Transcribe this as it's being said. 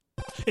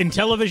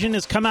Intellivision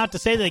has come out to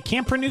say they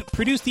can't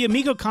produce the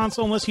Amico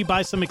console unless you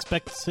buy some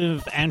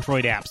expensive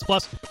Android apps.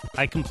 Plus,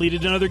 I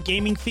completed another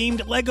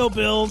gaming-themed LEGO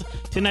build.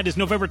 Tonight is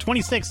November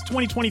 26,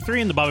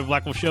 2023, and the Bobby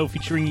Blackwell Show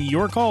featuring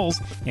your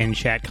calls and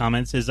chat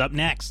comments is up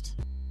next.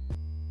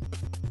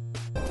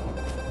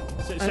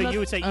 So you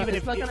would say even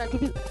if... Okay,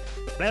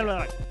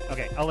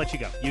 I'll let you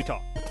go. You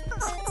talk.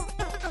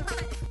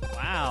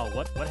 Wow,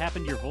 what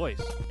happened to your voice?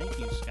 Thank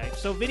you, Skype.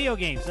 So video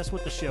games, that's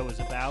what the show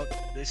is about.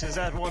 This is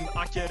that one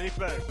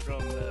Arcade1up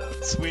from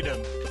Sweden.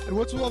 And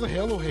what's with all the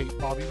Halo hate,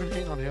 Bob? You've been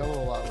hating on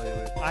Halo a lot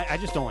lately. I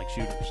just don't like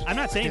shooters. I'm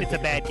not saying it's a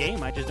bad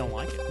game, I just don't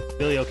like it.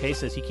 Billy OK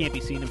says he can't be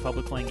seen in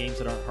public playing games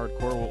that aren't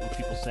hardcore. What would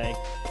people say?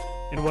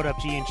 And What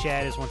Up G and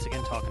Chad is once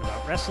again talking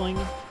about wrestling.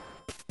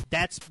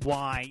 That's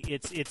why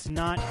it's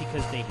not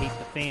because they hate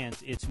the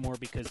fans, it's more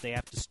because they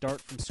have to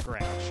start from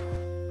scratch.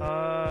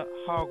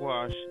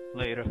 Hogwash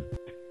later.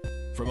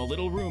 From a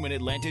little room in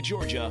Atlanta,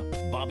 Georgia,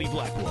 Bobby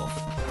Blackwolf.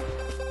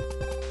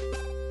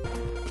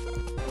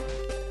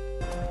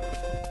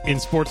 In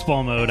sports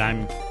ball mode,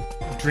 I'm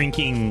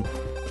drinking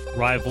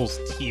Rivals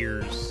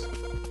Tears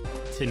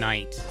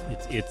tonight.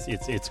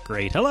 It's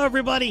great. Hello,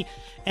 everybody,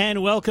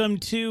 and welcome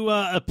to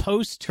a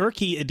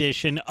post-turkey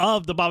edition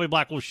of the Bobby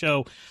Blackwell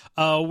Show,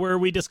 where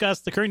we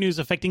discuss the current news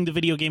affecting the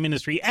video game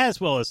industry,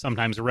 as well as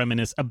sometimes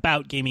reminisce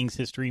about gaming's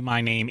history.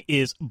 My name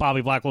is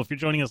Bobby Blackwell. If you're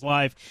joining us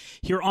live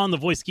here on the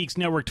Voice Geeks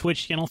Network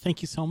Twitch channel,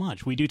 thank you so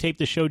much. We do tape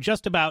the show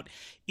just about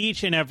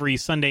each and every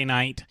Sunday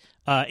night,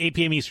 8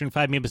 p.m. Eastern,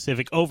 5 p.m.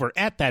 Pacific, over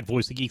at that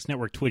Voice of Geeks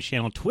Network Twitch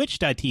channel,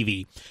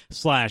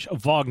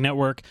 twitch.tv/VOG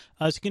Network.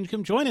 So you can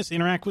come join us,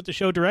 interact with the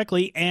show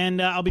directly, and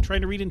I'll be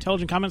trying to read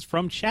intelligent comments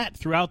from chat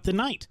throughout the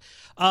night.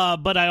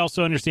 But I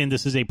also understand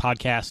this is a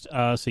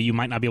podcast, so you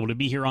might not be able to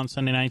be here on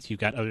Sunday nights. You've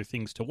got other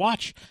things to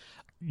watch.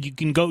 You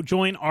can go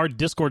join our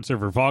Discord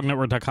server,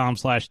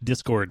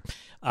 vognetwork.com/Discord.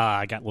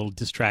 I got a little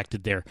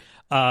distracted there.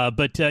 So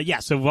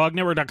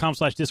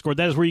vognetwork.com/Discord.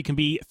 That is where you can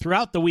be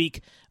throughout the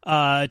week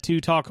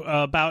to talk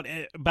about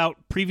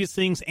previous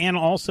things and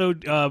also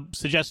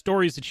suggest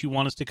stories that you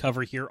want us to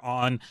cover here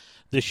on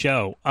the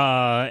show.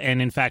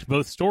 And in fact,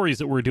 both stories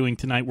that we're doing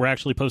tonight were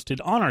actually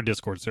posted on our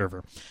Discord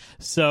server.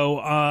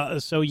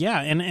 So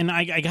yeah, and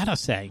I gotta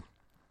say,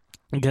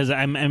 because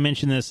I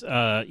mentioned this,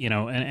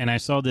 and I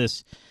saw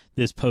this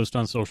post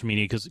on social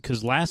media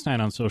because last night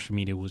on social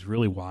media was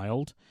really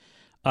wild.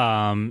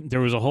 There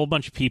was a whole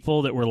bunch of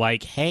people that were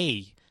like,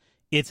 hey,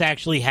 it's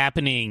actually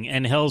happening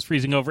and hell's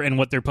freezing over, and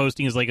what they're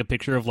posting is like a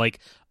picture of like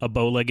a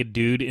bow-legged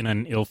dude in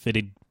an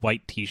ill-fitted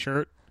white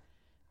t-shirt,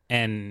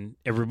 and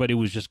everybody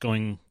was just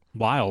going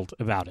wild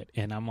about it.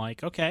 And I'm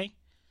like, okay.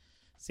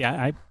 See,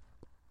 I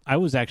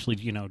was actually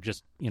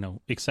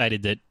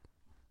excited that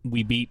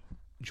we beat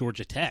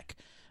Georgia Tech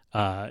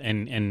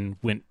and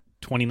went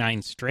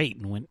 29 straight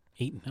and went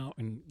 8-0,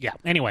 and yeah.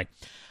 Anyway,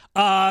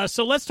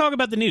 so let's talk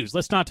about the news.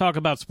 Let's not talk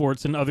about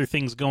sports and other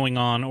things going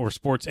on, or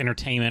sports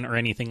entertainment, or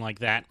anything like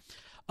that.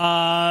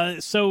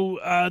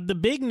 The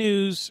big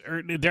news,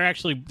 or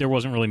there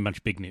wasn't really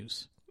much big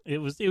news. It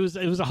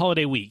was a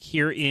holiday week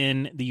here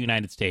in the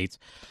United States,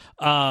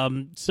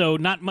 so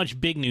not much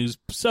big news.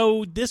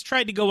 So this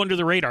tried to go under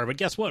the radar, but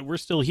guess what? We're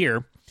still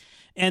here.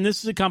 And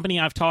this is a company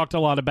I've talked a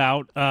lot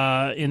about,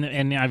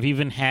 and I've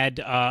even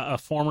had a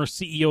former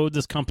CEO of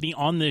this company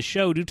on this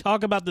show to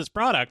talk about this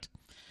product.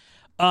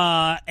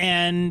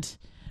 And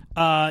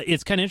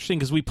it's kind of interesting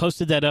because we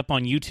posted that up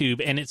on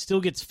YouTube, and it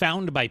still gets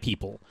found by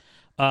people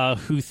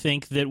who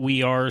think that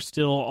we are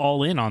still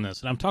all in on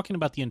this. And I'm talking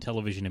about the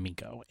Intellivision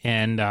Amico.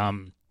 And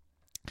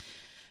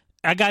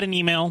I got an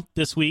email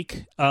this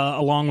week,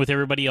 along with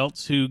everybody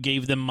else who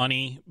gave them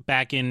money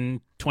back in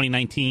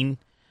 2019.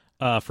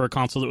 For a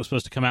console that was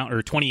supposed to come out,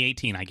 or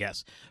 2018, I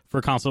guess, for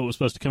a console that was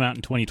supposed to come out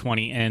in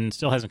 2020 and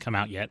still hasn't come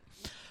out yet.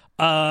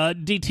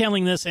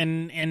 Detailing this,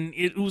 and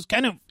it was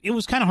kind of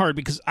hard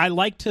because I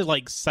like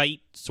to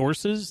cite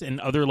sources and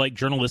other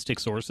journalistic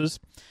sources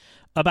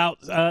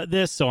about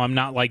this, so I'm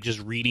not just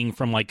reading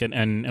from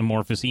an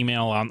amorphous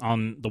email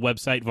on the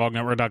website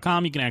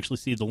vognetwork.com. You can actually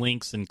see the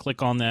links and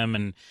click on them,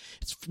 and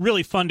it's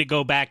really fun to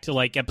go back to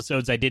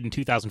episodes I did in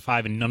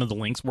 2005, and none of the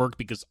links work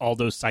because all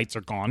those sites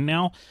are gone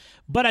now,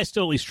 but I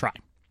still at least try.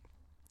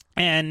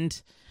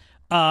 And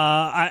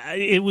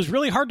it was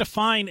really hard to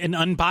find an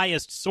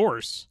unbiased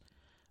source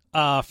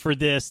for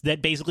this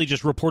that basically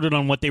just reported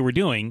on what they were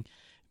doing,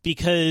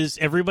 because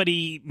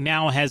everybody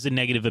now has a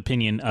negative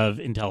opinion of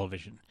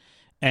Intellivision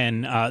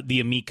and the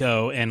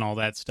Amico and all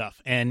that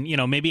stuff. And,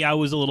 maybe I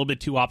was a little bit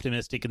too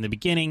optimistic in the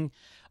beginning,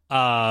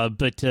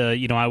 but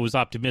I was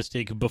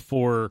optimistic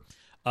before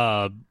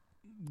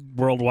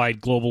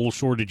worldwide global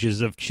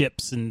shortages of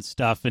chips and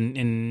stuff.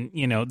 And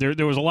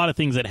there was a lot of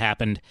things that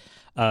happened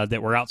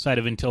that were outside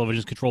of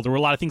Intellivision's control. There were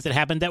a lot of things that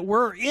happened that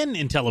were in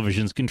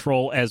Intellivision's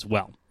control as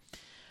well.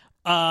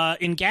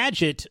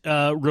 Engadget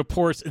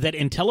reports that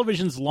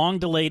Intellivision's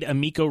long-delayed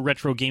Amico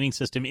retro gaming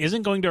system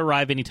isn't going to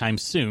arrive anytime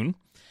soon.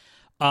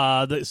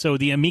 So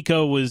the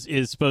Amico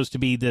is supposed to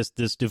be this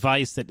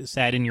device that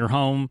sat in your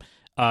home,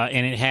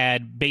 and it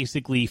had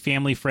basically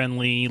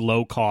family-friendly,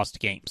 low-cost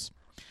games.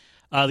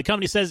 The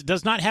company says it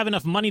does not have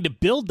enough money to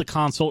build the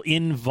console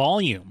in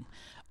volume.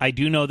 I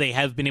do know they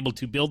have been able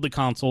to build the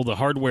console. The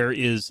hardware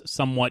is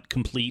somewhat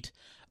complete.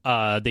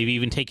 They've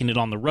even taken it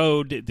on the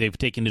road. They've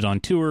taken it on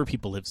tour.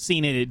 People have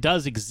seen it. It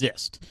does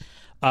exist.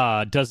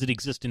 Does it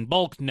exist in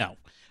bulk? No.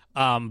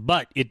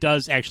 But it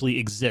does actually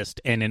exist,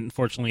 and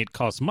unfortunately it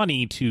costs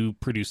money to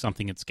produce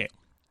something at scale.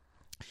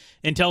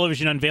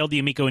 Intellivision unveiled the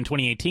Amico in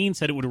 2018,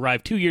 said it would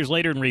arrive 2 years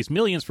later and raise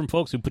millions from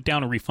folks who put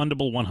down a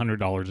refundable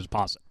 $100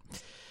 deposit.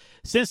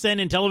 Since then,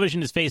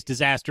 Intellivision has faced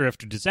disaster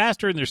after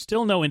disaster, and there's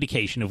still no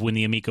indication of when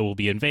the Amico will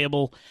be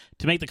available.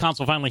 To make the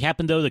console finally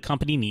happen, though, the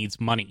company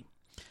needs money.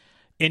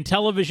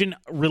 Intellivision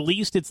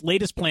released its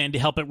latest plan to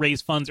help it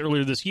raise funds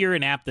earlier this year,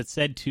 an app that's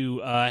said to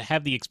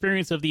have the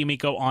experience of the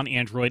Amico on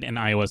Android and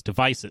iOS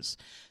devices.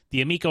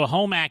 The Amico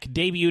Home app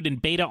debuted in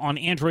beta on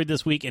Android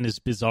this week and is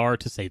bizarre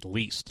to say the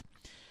least.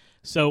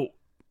 So,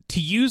 to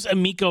use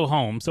Amico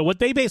Home, so what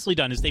they've basically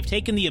done is they've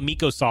taken the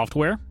Amico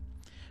software,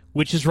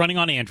 which is running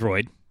on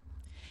Android,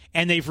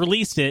 and they've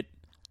released it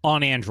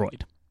on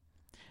Android.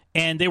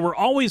 And they were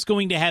always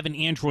going to have an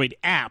Android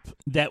app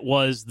that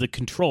was the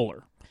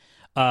controller.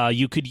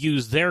 You could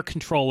use their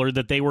controller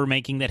that they were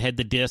making that had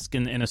the disc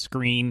and a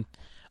screen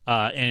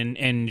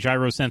and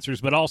gyro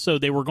sensors, but also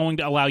they were going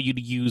to allow you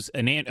to use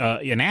an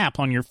app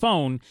on your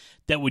phone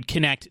that would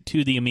connect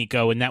to the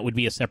Amico, and that would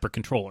be a separate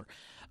controller.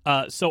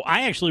 So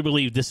I actually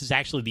believe this is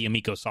actually the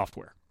Amico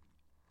software.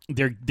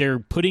 They're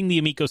putting the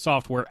Amico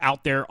software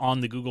out there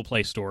on the Google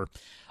Play Store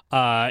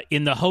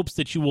in the hopes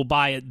that you will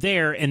buy it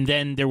there, and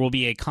then there will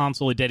be a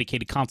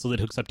dedicated console that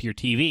hooks up to your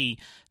TV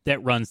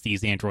that runs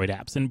these Android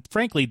apps. And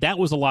frankly, that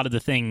was a lot of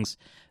the things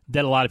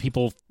that a lot of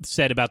people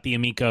said about the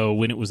Amico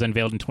when it was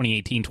unveiled in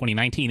 2018,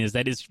 2019, is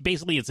that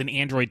it's an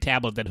Android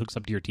tablet that hooks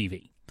up to your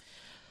TV.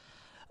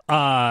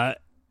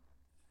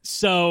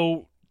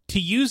 So to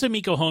use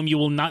Amico Home, you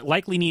will not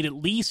likely need at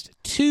least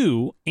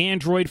 2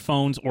 Android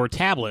phones or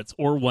tablets,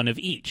 or one of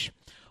each.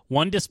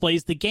 One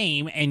displays the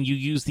game, and you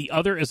use the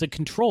other as a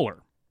controller.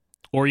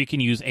 Or you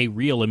can use a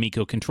real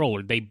Amico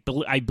controller.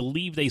 I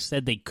believe they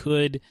said they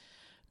could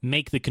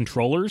make the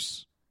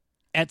controllers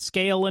at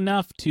scale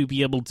enough to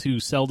be able to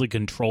sell the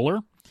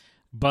controller,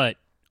 but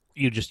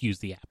you just use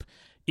the app.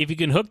 If you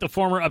can hook the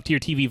former up to your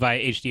TV via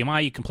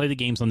HDMI, you can play the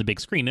games on the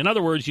big screen. In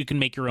other words, you can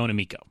make your own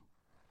Amico.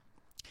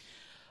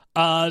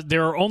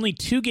 There are only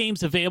 2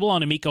 games available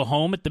on Amico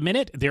Home at the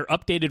minute. They're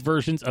updated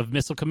versions of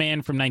Missile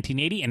Command from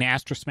 1980 and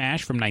Astra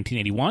Smash from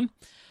 1981.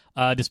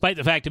 Despite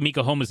the fact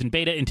Amico Home is in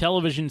beta,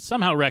 Intellivision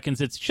somehow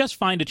reckons it's just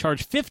fine to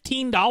charge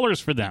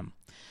 $15 for them,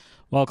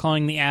 while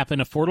calling the app an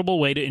affordable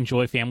way to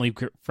enjoy family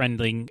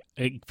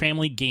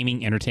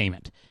gaming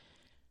entertainment.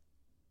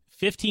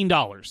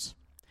 $15.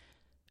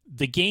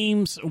 The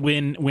games,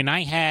 when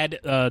I had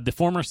the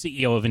former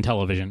CEO of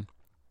Intellivision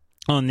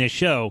on this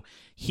show,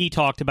 he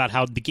talked about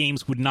how the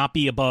games would not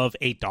be above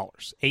 $8.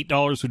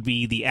 $8 would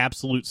be the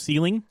absolute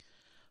ceiling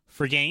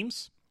for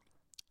games,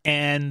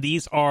 and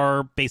these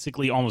are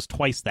basically almost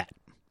twice that.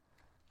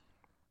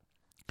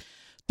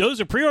 Those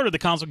who pre-order the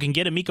console can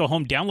get Amico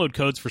Home download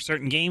codes for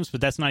certain games, but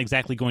that's not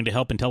exactly going to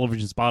help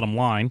Intellivision's bottom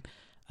line.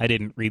 I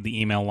didn't read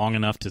the email long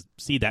enough to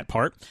see that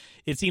part.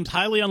 It seems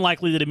highly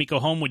unlikely that Amico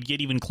Home would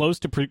get even close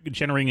to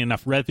generating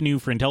enough revenue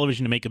for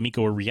Intellivision to make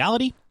Amico a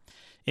reality.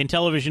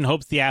 Intellivision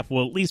hopes the app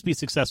will at least be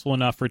successful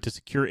enough for it to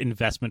secure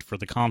investment for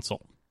the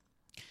console.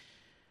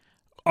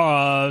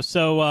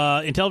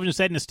 Intellivision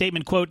said in a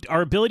statement, quote,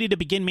 "Our ability to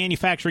begin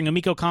manufacturing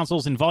Amico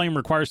consoles in volume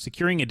requires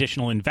securing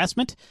additional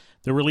investment.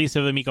 The release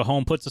of Amico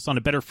Home puts us on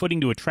a better footing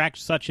to attract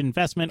such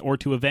investment or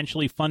to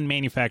eventually fund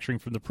manufacturing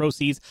from the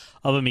proceeds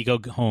of Amico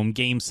Home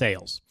game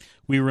sales.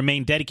 We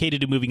remain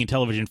dedicated to moving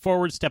Intellivision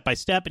forward step by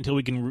step until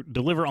we can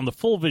deliver on the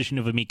full vision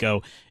of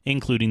Amico,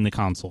 including the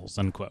consoles,"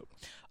 unquote.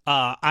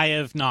 I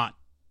have not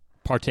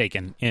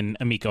partaken in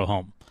Amico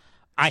Home.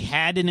 I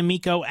had an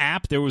Amico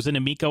app. There was an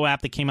Amico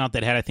app that came out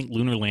that had, I think,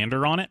 Lunar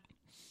Lander on it,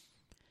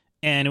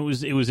 and it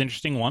was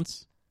interesting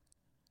once.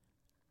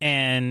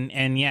 And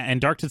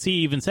Dark to See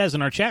even says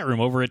in our chat room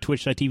over at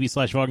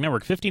twitch.tv/VogNetwork,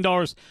 Network,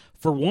 $15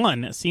 for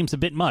one seems a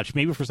bit much.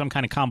 Maybe for some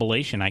kind of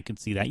compilation, I could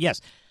see that.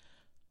 Yes,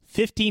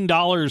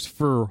 $15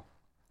 for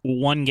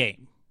one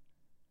game.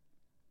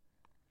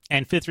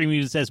 And Fifth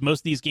Review says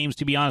most of these games,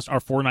 to be honest,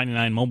 are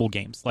 $4.99 mobile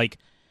games. Like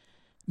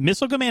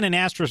Missile Command and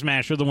Astra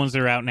Smash are the ones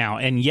that are out now.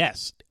 And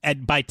yes,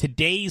 by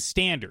today's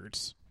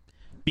standards,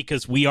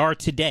 because we are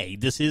today,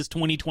 this is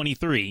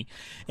 2023,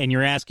 and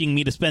you're asking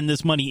me to spend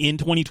this money in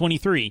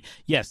 2023,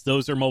 yes,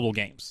 those are mobile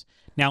games.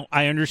 Now,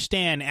 I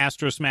understand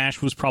Astra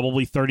Smash was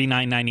probably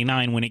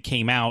 $39.99 when it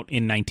came out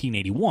in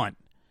 1981.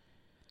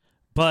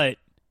 But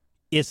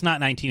it's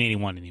not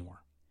 1981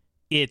 anymore.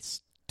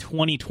 It's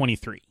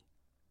 2023.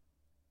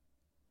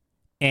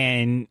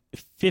 And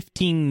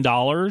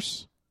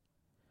 $15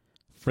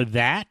 for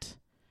that,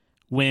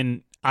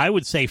 when I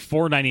would say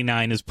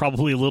 $4.99 is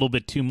probably a little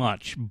bit too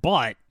much,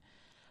 but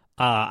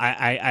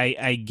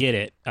I get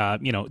it.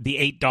 The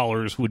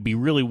 $8 would be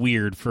really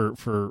weird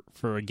for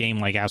a game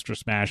like Astra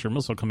Smash or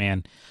Missile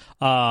Command,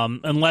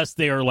 unless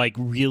they are like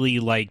really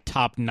like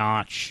top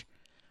notch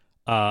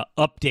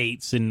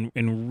updates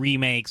and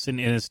remakes, and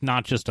it's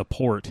not just a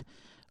port,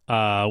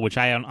 which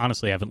I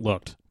honestly haven't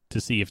looked to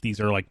see if these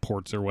are like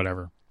ports or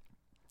whatever.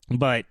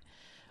 But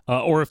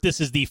or if this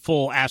is the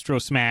full Astro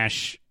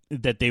Smash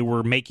that they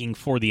were making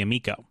for the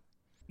Amico.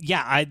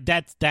 Yeah,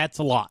 that's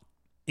a lot.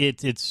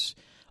 It's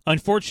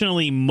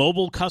unfortunately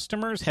mobile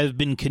customers have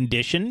been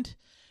conditioned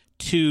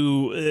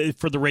to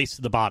for the race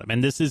to the bottom,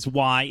 and this is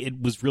why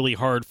it was really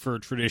hard for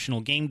traditional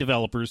game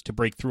developers to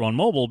break through on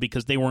mobile,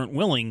 because they weren't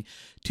willing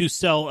to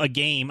sell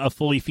a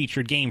fully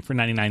featured game for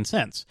 99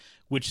 cents,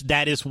 which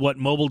that is what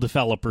mobile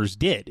developers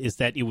did, is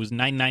that it was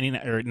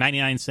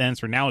 99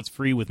 cents, or now it's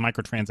free with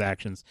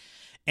microtransactions.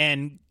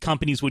 And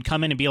companies would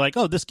come in and be like,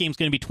 oh, this game's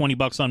going to be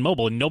 $20 on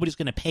mobile, and nobody's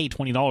going to pay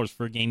 $20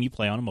 for a game you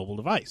play on a mobile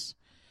device.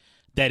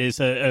 That is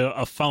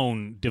a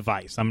phone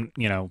device.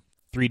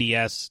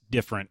 3DS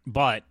different,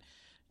 but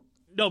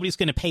nobody's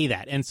going to pay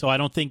that. And so I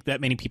don't think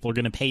that many people are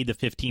going to pay the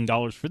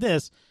 $15 for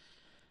this.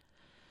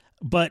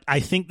 But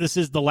I think this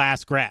is the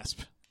last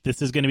grasp.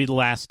 This is going to be the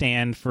last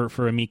stand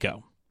for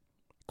Amico.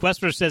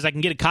 Questor says, I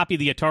can get a copy of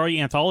the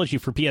Atari Anthology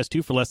for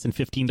PS2 for less than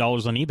 $15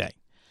 on eBay.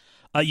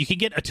 You can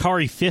get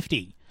Atari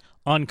 50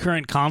 on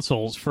current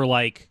consoles for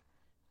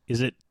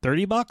is it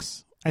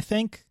 $30? I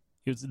think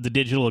it was the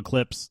Digital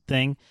Eclipse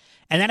thing,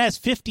 and that has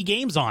 50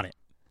 games on it.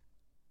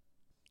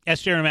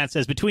 S. Jeremy Matt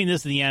says, between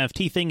this and the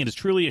NFT thing, it is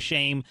truly a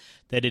shame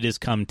that it has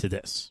come to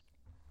this.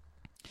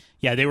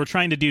 Yeah, they were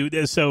trying to do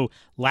this. So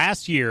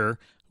last year,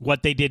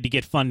 what they did to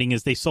get funding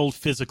is they sold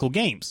physical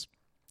games,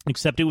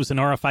 except it was an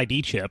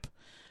RFID chip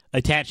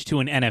attached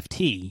to an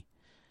NFT,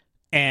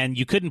 and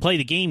you couldn't play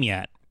the game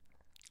yet.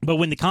 But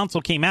when the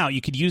console came out,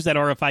 you could use that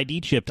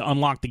RFID chip to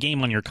unlock the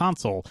game on your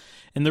console.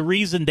 And the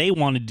reason they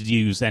wanted to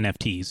use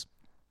NFTs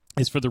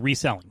is for the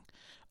reselling.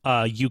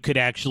 You could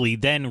actually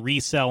then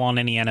resell on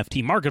any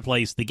NFT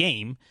marketplace the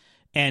game,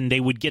 and they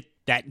would get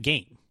that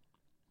game.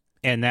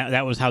 And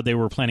that was how they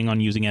were planning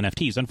on using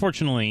NFTs.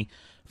 Unfortunately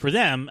for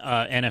them,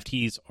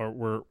 NFTs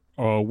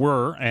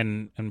were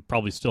and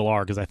probably still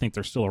are, because I think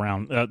they're still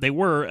around. They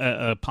were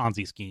a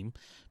Ponzi scheme.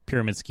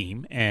 Pyramid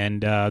scheme,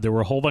 and there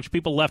were a whole bunch of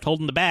people left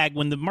holding the bag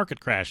when the market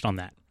crashed on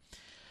that.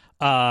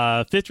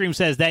 Fifth Dream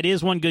says that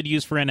is one good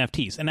use for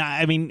NFTs, and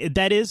I mean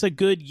that is a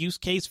good use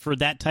case for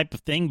that type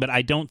of thing, but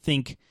I don't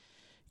think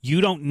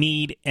you don't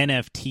need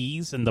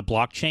NFTs and the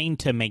blockchain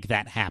to make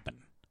that happen.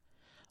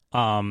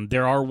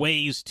 There are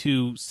ways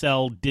to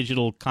sell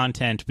digital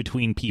content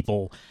between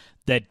people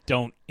that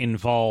don't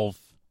involve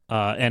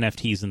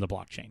NFTs in the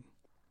blockchain.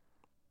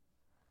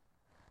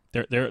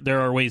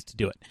 There are ways to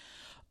do it.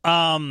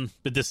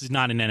 But this is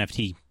not an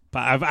NFT.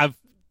 I've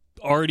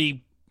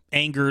already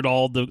angered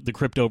all the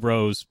crypto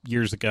bros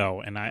years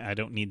ago, and I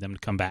don't need them to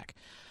come back.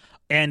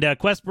 And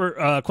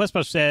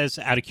Questbuster says,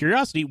 out of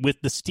curiosity,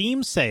 with the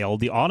Steam sale,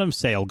 the autumn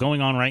sale going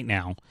on right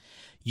now,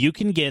 you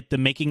can get The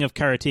Making of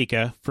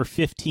Karateka for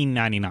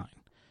 $15.99.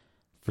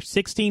 For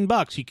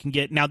 $16, you can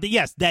get... Now,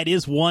 yes, that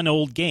is one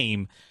old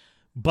game,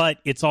 but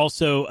it's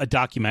also a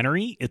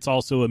documentary. It's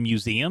also a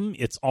museum.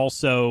 It's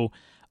also...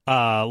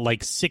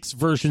 6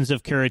 versions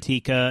of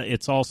Karateka.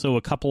 It's also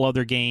a couple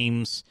other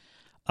games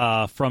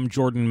from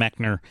Jordan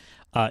Mechner.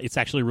 It's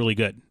actually really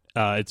good.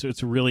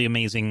 It's a really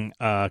amazing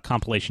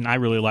compilation. I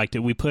really liked it.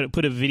 We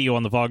put a video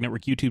on the VOG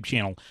Network YouTube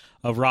channel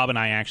of Rob and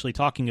I actually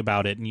talking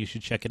about it, and you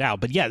should check it out.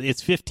 But yeah,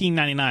 it's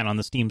 $15.99 on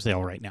the Steam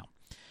sale right now.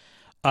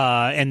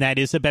 And that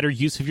is a better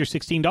use of your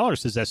 $16,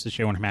 says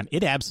SSJ Wonderman.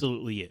 It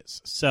absolutely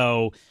is.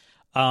 So,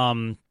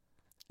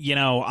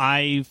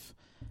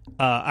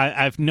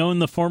 I've known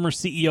the former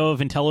CEO of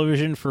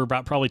Intellivision for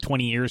about probably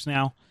 20 years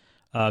now,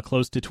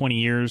 close to 20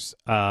 years,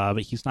 but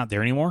he's not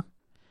there anymore.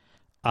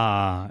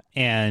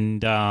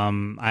 And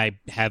I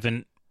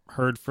haven't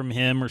heard from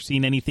him or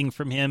seen anything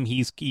from him.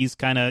 He's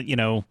kind of,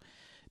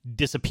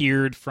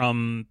 disappeared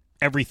from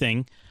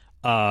everything,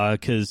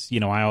 because,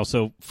 I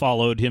also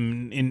followed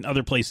him in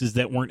other places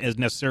that weren't as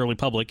necessarily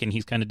public, and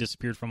he's kind of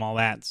disappeared from all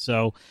that.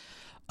 So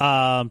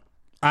I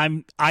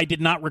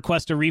did not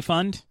request a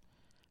refund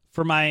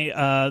for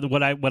my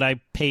what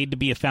I paid to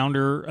be a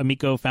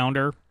Amico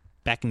founder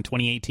back in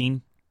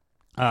 2018.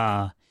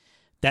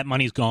 That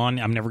money's gone.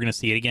 I'm never going to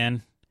see it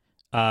again.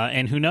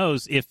 And who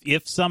knows,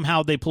 if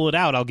somehow they pull it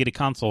out, I'll get a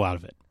console out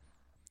of it.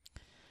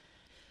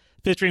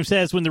 Fifth Dream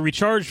says, when the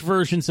recharged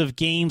versions of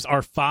games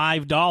are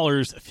 $5,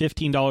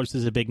 $15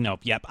 is a big nope.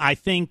 Yep, I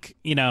think,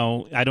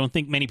 I don't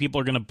think many people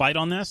are going to bite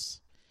on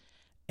this.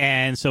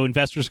 And so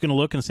investors are going to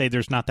look and say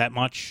there's not that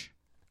much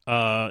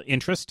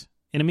interest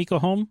in Amico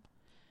Home.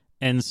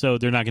 And so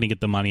they're not going to get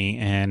the money,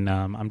 and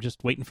I'm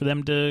just waiting for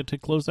them to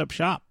close up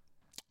shop.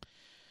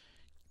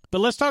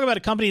 But let's talk about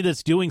a company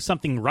that's doing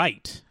something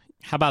right.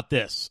 How about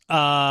this? We've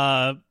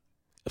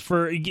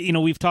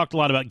talked a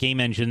lot about game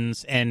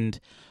engines and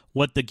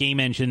what the game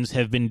engines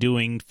have been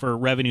doing for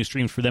revenue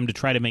streams for them to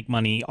try to make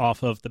money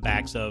off of the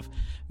backs of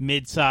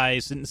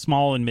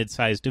small and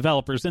mid-sized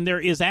developers. And there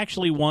is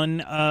actually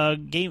one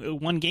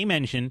game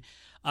engine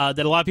that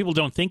a lot of people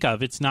don't think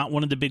of. It's not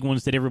one of the big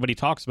ones that everybody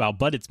talks about,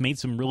 but it's made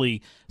some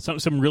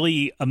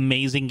really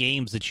amazing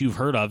games that you've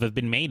heard of have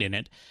been made in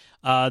it.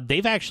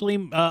 They've actually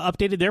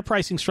updated their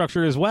pricing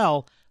structure as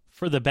well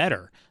for the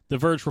better. The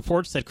Verge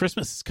reports that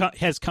Christmas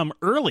has come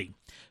early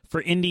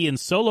for indie and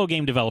solo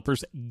game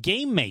developers.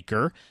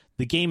 GameMaker,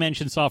 the game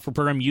engine software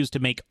program used to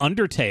make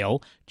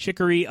Undertale,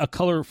 Chicory, A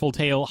Colorful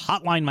Tale,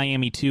 Hotline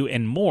Miami 2,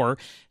 and more,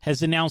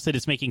 has announced that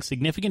it's making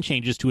significant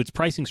changes to its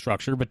pricing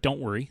structure, but don't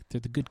worry, they're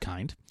the good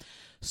kind.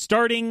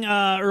 Starting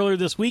earlier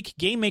this week,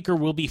 GameMaker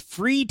will be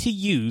free to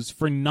use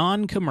for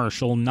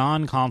non-commercial,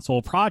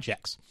 non-console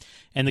projects.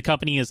 And the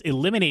company is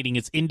eliminating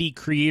its indie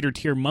creator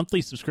tier monthly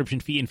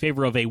subscription fee in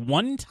favor of a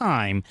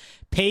one-time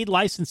paid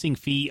licensing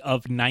fee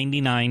of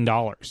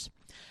 $99.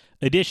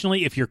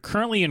 Additionally, if you're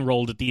currently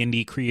enrolled at the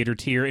indie creator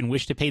tier and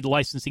wish to pay the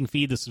licensing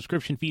fee, the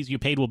subscription fees you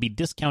paid will be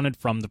discounted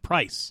from the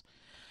price.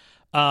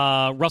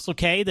 Russell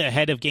Kay, the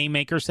head of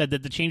GameMaker, said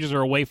that the changes are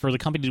a way for the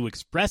company to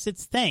express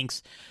its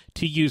thanks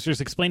to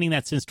users, explaining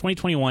that since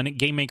 2021,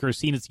 GameMaker has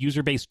seen its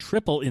user base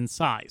triple in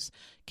size.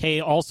 Kay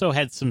also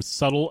had some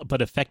subtle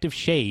but effective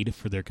shade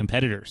for their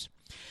competitors.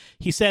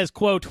 He says,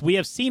 quote, "We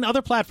have seen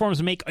other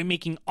platforms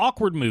making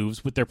awkward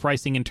moves with their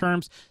pricing and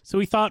terms, so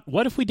we thought,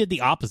 what if we did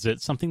the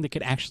opposite, something that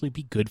could actually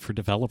be good for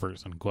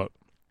developers," unquote.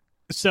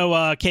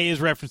 So Kay is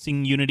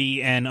referencing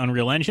Unity and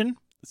Unreal Engine.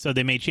 So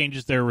they made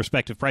changes to their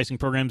respective pricing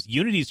programs.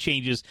 Unity's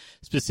changes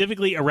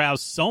specifically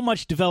aroused so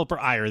much developer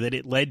ire that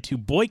it led to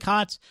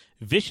boycotts,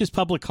 vicious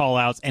public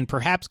callouts, and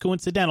perhaps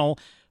coincidental,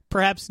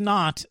 perhaps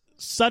not,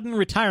 sudden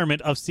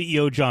retirement of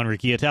CEO John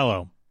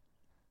Ricciatello.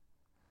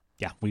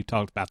 Yeah, we've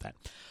talked about that.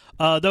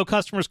 Though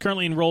customers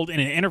currently enrolled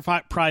in an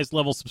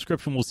enterprise-level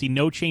subscription will see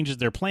no changes to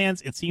their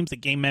plans, it seems that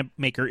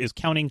GameMaker is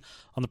counting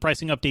on the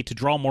pricing update to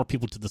draw more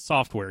people to the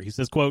software. He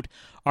says, quote,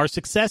 "Our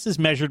success is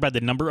measured by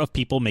the number of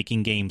people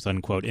making games,"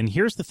 unquote. And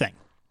here's the thing.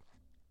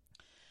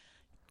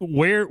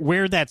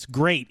 Where that's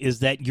great is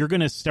that you're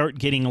going to start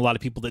getting a lot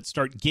of people that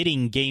start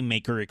getting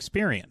GameMaker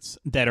experience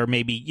that are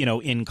maybe,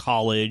 in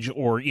college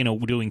or,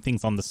 doing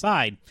things on the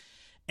side.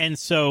 And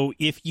so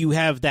if you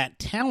have that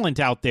talent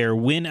out there,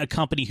 when a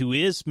company who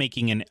is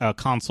making a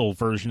console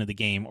version of the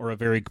game or a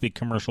very big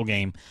commercial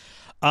game,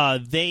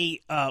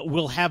 they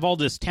will have all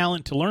this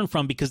talent to learn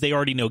from because they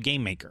already know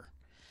GameMaker.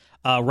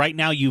 Right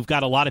now, you've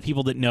got a lot of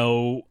people that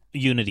know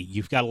Unity.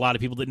 You've got a lot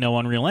of people that know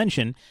Unreal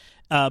Engine,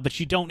 but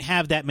you don't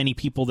have that many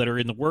people that are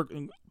in the work,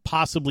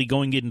 possibly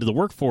going into the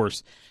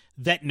workforce,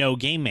 that know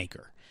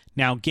GameMaker.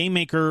 Now,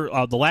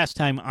 GameMaker, the last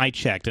time I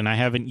checked, and I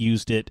haven't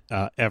used it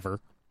ever,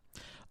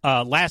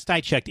 last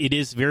I checked, it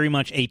is very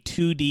much a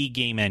 2D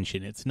game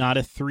engine. It's not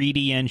a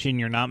 3D engine.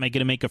 You're not going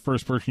to make a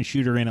first-person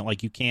shooter in it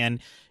like you can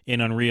in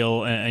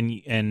Unreal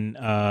and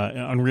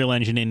Unreal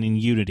Engine and in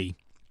Unity.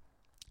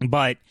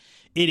 But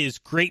it is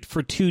great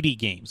for 2D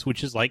games,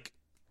 which is like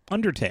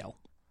Undertale.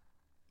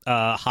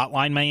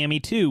 Hotline Miami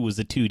 2 was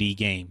a 2D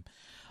game.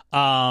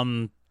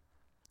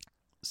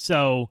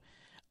 So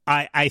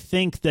I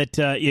think that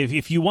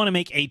if you want to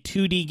make a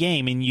 2D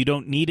game and you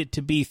don't need it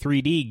to be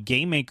 3D,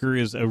 GameMaker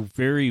is a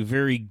very,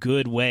 very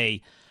good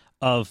way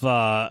of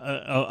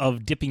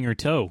dipping your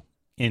toe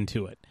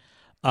into it.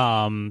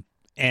 And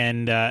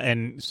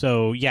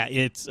so yeah,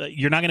 it's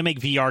you're not going to make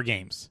VR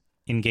games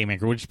in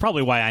GameMaker, which is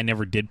probably why I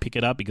never did pick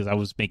it up, because I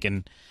was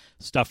making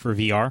stuff for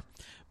VR.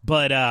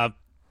 But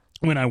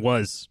when I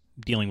was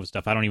dealing with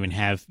stuff, I don't even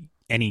have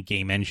any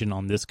game engine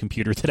on this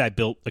computer that I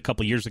built a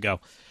couple years ago.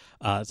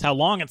 It's how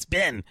long it's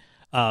been.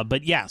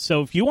 But yeah,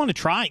 so if you want to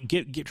try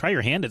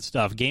your hand at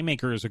stuff,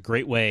 GameMaker is a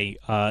great way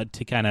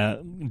to kind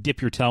of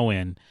dip your toe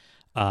in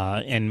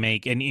and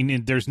make.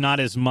 And there's not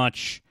as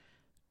much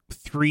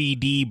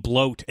 3D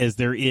bloat as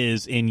there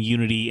is in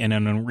Unity and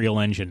an Unreal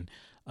Engine.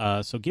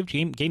 So give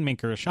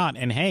GameMaker a shot.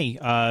 And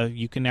hey,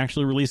 you can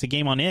actually release a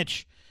game on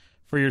itch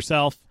for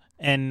yourself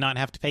and not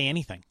have to pay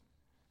anything.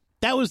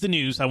 That was the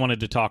news I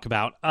wanted to talk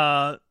about.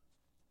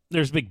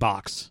 There's a big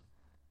box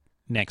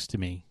next to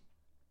me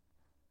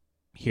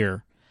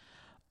here.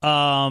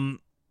 I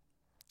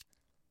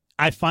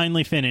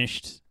finally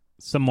finished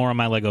some more of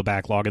my LEGO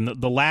backlog, and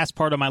the last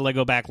part of my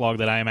LEGO backlog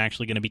that I am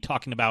actually going to be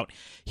talking about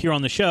here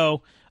on the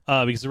show,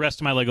 because the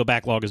rest of my LEGO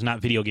backlog is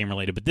not video game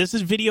related, but this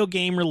is video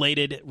game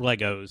related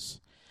Legos.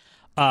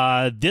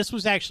 This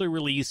was actually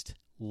released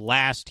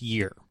last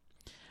year.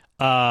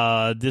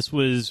 This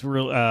was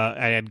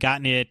I had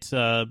gotten it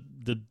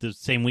the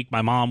same week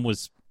my mom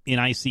was in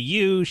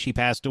ICU. She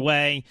passed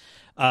away.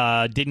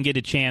 Didn't get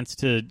a chance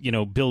to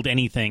build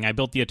anything. I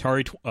built the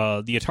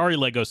Atari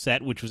Lego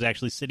set, which was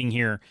actually sitting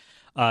here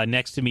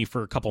next to me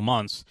for a couple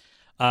months.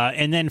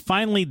 And then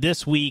finally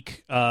this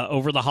week,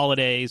 over the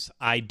holidays,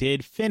 I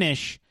did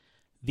finish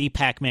the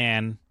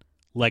Pac-Man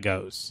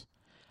Legos.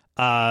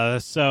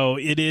 So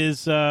it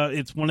is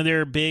it's one of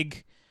their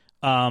big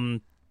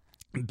adult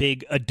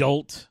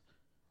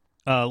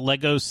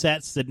Lego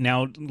sets that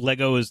now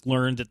Lego has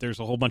learned that there's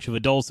a whole bunch of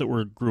adults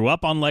that grew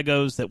up on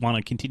Legos that want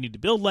to continue to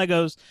build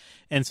Legos,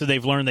 and so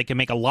they've learned they can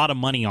make a lot of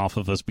money off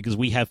of us because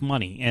we have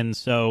money. And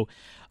so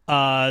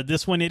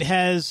this one, it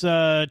has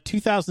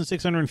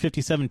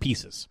 2,657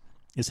 pieces.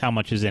 is how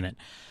much is in it.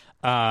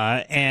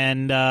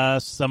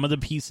 And some of the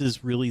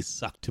pieces really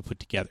suck to put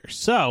together.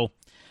 So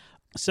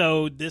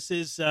this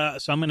is so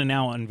I'm going to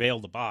now unveil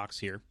the box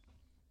here.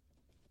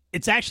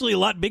 It's actually a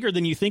lot bigger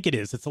than you think it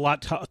is. It's a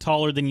lot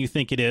taller than you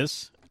think it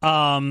is.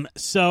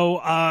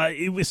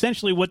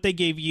 Essentially what they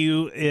gave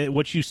you,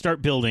 what you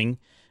start building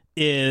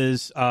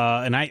is,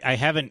 and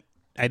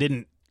I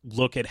didn't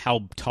look at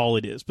how tall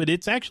it is, but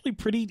it's actually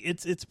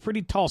it's a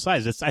pretty tall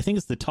size. I think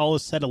it's the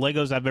tallest set of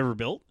Legos I've ever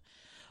built.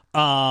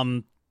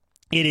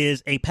 It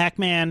is a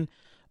Pac-Man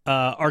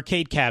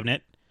arcade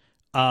cabinet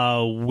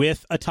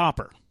with a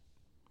topper.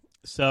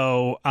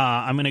 So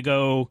I'm going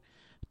to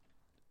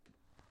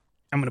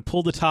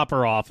pull the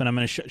topper off, and I'm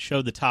going to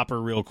show the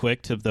topper real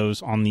quick to those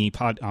on the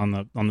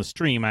on the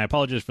stream. I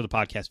apologize for the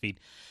podcast feed,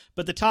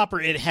 but the topper,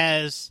 it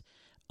has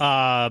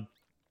Pac-Man,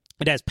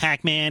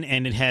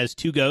 and it has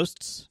two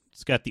ghosts.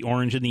 It's got the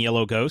orange and the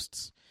yellow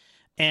ghosts,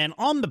 and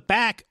on the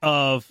back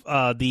of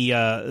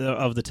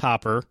the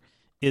topper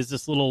is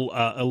this a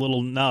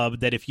little nub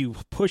that if you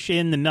push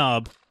in the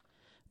nub,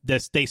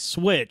 they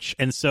switch,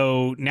 and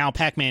so now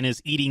Pac-Man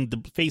is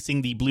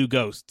facing the blue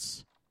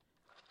ghosts.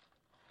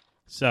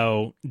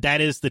 So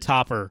that is the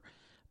topper.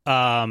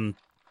 So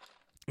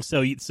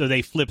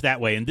they flip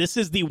that way, and this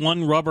is the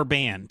one rubber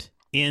band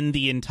in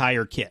the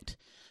entire kit.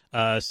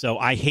 So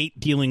I hate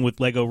dealing with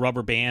Lego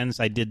rubber bands.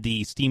 I did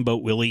the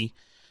Steamboat Willie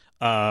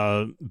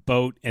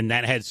boat, and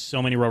that had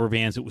so many rubber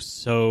bands. It was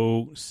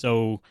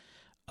so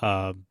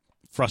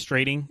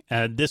frustrating.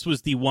 This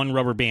was the one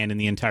rubber band in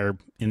the entire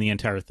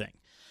thing.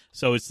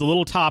 So it's the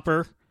little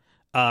topper.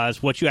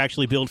 Is what you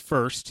actually build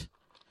first.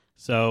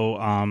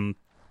 So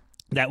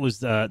that's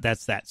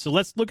that. So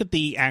let's look at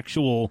the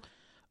actual.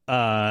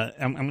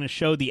 I'm going to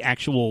show the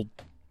actual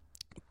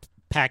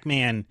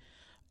Pac-Man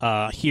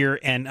here,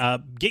 and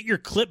get your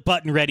clip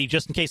button ready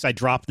just in case I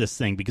drop this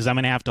thing, because I'm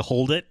going to have to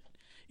hold it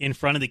in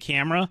front of the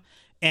camera,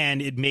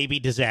 and it may be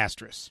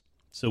disastrous.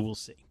 So we'll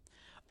see.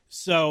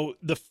 So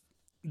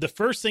the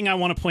first thing I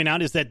want to point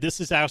out is that this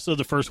is also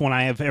the first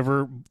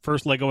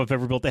Lego I've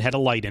ever built that had a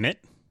light in it.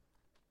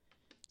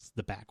 It's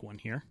the back one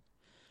here.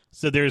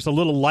 So there's a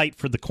little light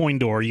for the coin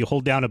door. You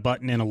hold down a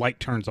button and a light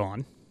turns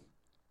on.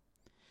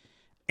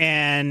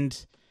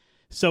 And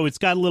so it's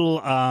got a little,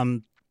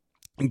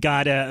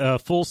 got a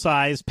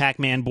full-size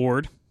Pac-Man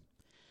board.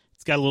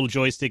 It's got a little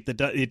joystick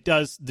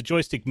the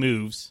joystick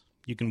moves.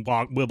 You can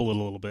wibble it a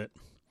little bit.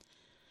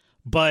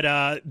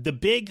 But the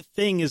big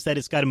thing is that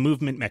it's got a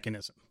movement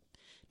mechanism.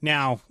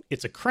 Now,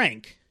 it's a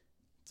crank.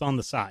 It's on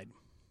the side.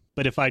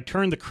 But if I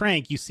turn the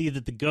crank, you see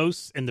that the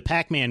ghosts and the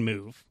Pac-Man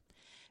move.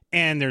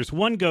 And there's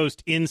one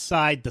ghost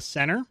inside the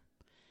center,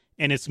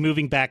 and it's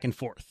moving back and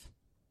forth.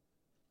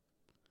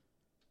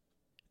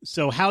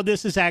 So how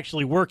this is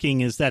actually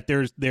working is that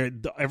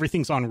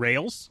everything's on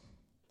rails.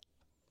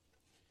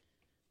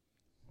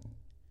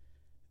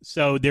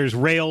 So there's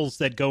rails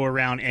that go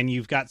around, and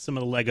you've got some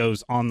of the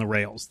Legos on the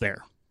rails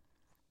there.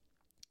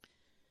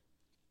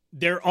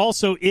 There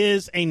also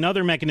is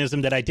another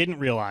mechanism that I didn't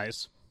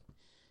realize,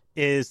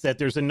 is that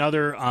there's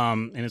another,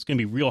 and it's going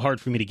to be real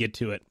hard for me to get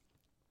to it.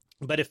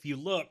 But if you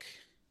look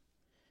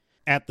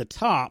at the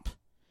top,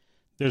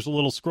 there's a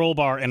little scroll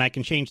bar, and I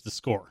can change the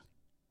score.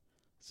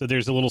 So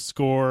there's a little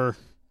score.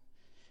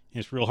 And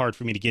it's real hard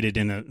for me to get it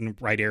in the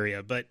right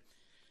area, but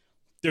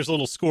there's a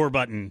little score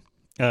button,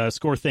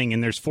 score thing,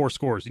 and there's 4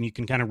 scores, and you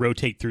can kind of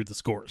rotate through the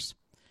scores.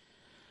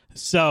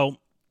 So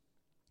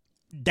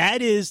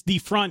that is the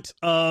front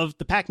of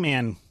the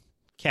Pac-Man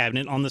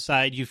cabinet. On the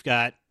side,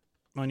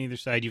 on either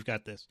side, you've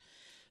got this.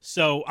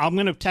 So I'm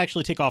going to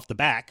actually take off the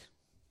back,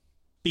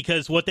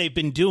 because what they've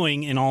been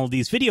doing in all of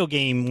these video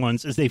game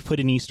ones is they've put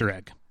an Easter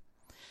egg.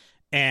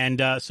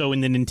 And so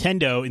in the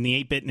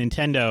 8-bit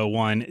Nintendo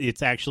one,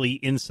 it's actually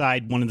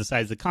inside one of the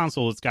sides of the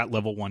console. It's got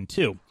level 1,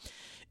 2.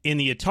 In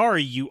the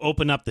Atari, you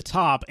open up the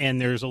top,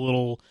 and there's a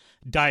little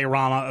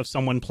diorama of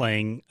someone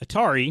playing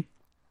Atari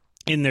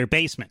in their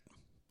basement.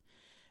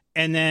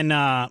 And then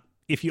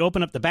if you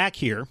open up the back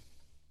here,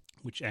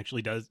 which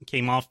actually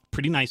came off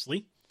pretty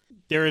nicely,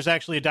 there is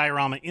actually a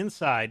diorama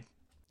inside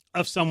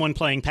of someone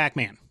playing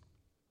Pac-Man.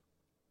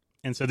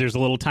 And so there's a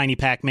little tiny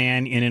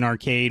Pac-Man in an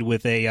arcade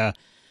with the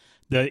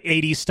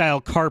 80s style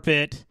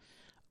carpet,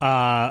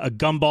 a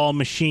gumball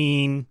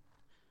machine,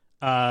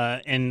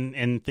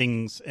 and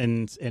things,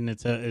 and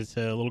it's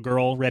a little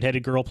girl,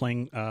 redheaded girl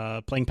playing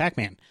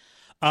Pac-Man.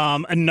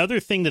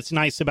 Another thing that's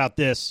nice about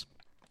this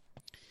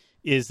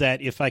is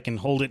that if I can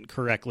hold it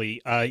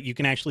correctly, you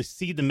can actually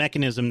see the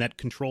mechanism that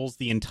controls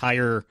the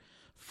entire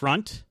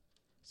front.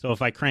 So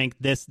if I crank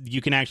this,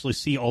 you can actually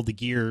see all the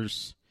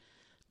gears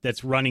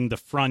that's running the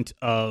front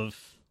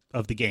of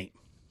the game.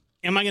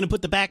 Am I going to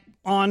put the back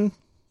on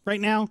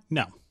right now?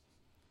 No.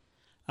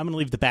 I'm going to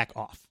leave the back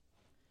off,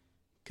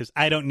 because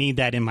I don't need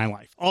that in my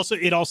life. Also,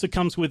 it also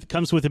comes with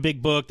a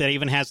big book that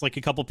even has like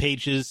a couple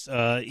pages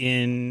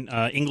in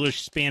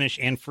English, Spanish,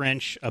 and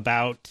French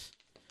about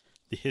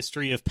the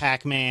history of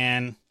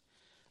Pac-Man.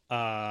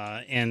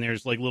 And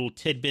there's like little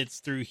tidbits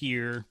through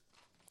here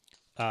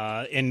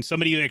And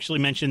somebody actually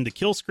mentioned the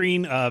kill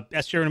screen.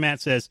 S. Sharon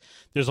Matt says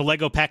there's a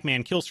LEGO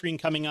Pac-Man kill screen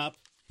coming up.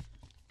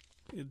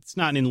 It's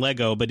not in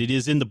LEGO, but it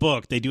is in the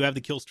book. They do have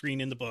the kill screen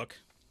in the book.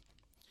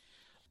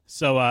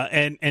 So,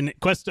 and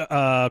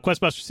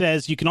Questbuster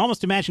says you can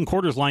almost imagine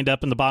quarters lined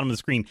up in the bottom of the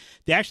screen.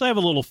 They actually have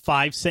a little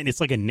 5 cent. It's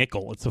like a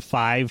nickel. It's a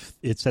 5.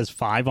 It says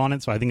 5 on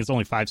it, so I think it's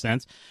only 5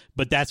 cents.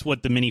 But that's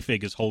what the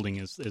minifig is holding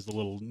is the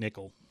little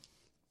nickel.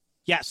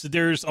 Yeah, so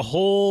there's a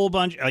whole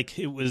bunch. Like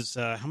it was,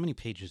 how many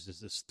pages is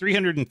this?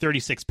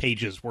 336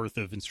 pages worth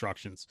of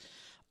instructions.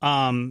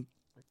 I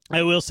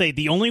will say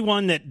the only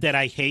one that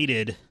I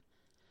hated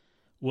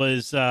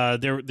was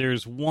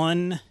there's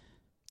one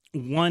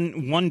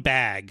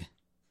bag.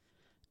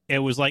 It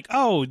was like,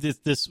 oh,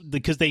 this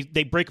because they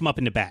break them up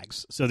into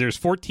bags. So there's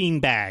 14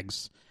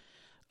 bags,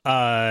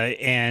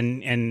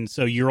 and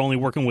so you're only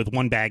working with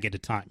one bag at a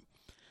time.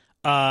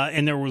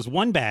 And there was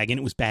one bag, and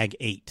it was bag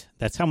 8.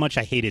 That's how much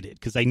I hated it,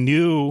 because I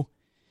knew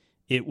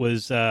it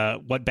was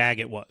what bag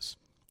it was.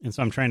 And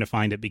so I'm trying to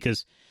find it,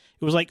 because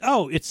it was like,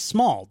 oh, it's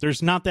small.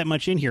 There's not that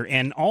much in here.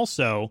 And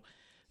also,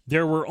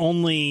 there were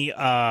only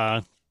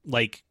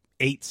like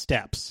 8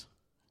 steps.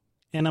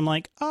 And I'm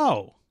like,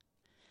 oh,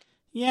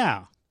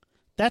 yeah,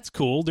 that's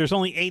cool. There's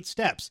only 8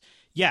 steps.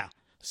 Yeah.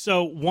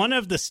 So one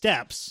of the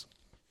steps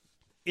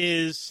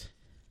is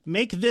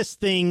make this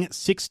thing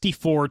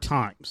 64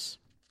 times.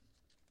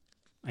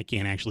 I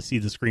can't actually see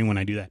the screen when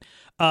I do that.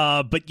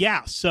 But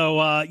yeah,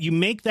 so you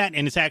make that,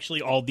 and it's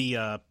actually all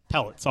the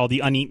pellets, all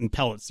the uneaten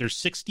pellets. There's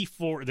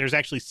 64. There's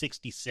actually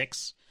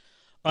 66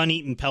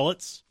 uneaten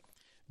pellets.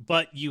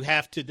 But you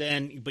have to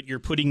then, but you're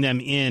putting them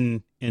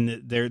in,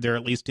 and there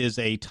at least is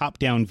a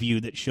top-down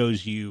view that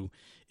shows you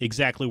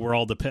exactly where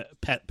all the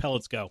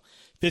pellets go.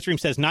 Fifthstream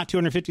says not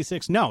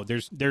 256. No,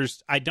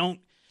 there's I don't,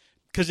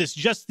 because it's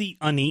just the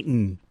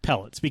uneaten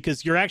pellets,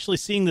 because you're actually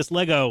seeing this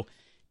Lego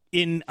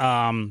in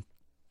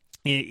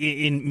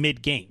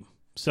mid-game.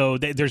 So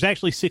there's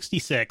actually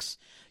 66.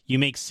 You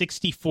make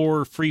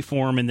 64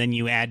 freeform, and then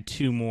you add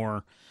 2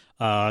 more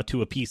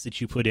to a piece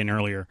that you put in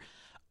earlier.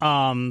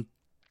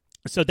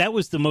 So that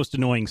was the most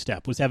annoying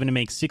step, was having to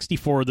make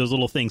 64 of those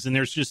little things. And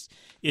there's just,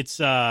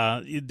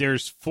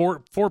 there's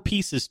four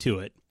pieces to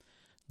it.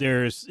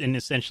 And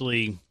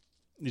essentially,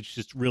 it's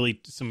just really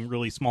some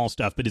really small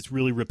stuff, but it's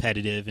really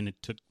repetitive, and it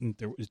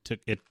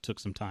took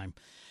some time.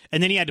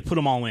 And then you had to put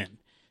them all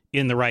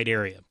in the right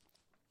area.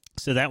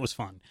 So that was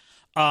fun.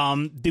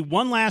 The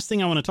one last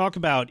thing I want to talk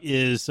about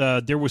is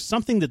there was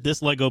something that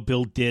this Lego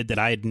build did that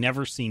I had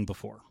never seen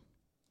before.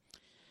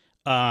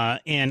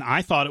 And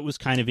I thought it was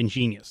kind of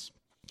ingenious.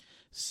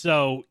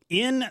 So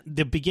in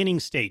the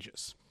beginning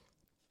stages,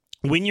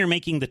 when you're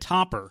making the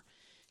topper,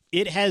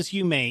 it has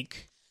you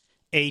make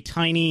kind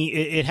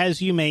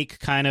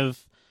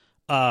of,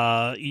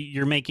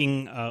 you're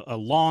making a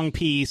long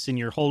piece, and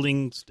you're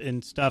holding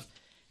and stuff.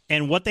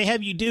 And what they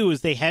have you do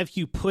is they have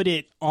you put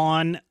it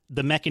on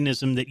the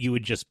mechanism that you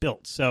had just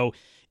built. So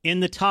in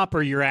the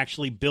topper, you're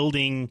actually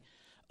building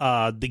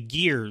the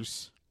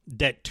gears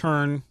that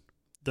turn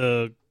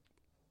the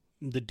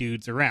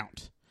dudes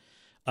around.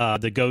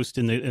 The Ghost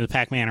and the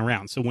Pac-Man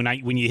around. So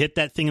when you hit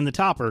that thing in the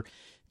topper,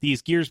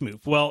 these gears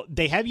move. Well,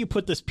 they have you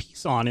put this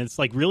piece on, and it's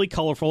like really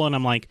colorful, and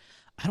I'm like,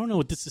 I don't know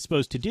what this is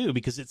supposed to do,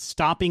 because it's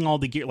stopping all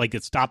the gear, like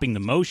it's stopping the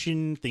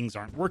motion, things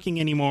aren't working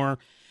anymore,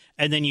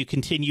 and then you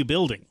continue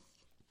building.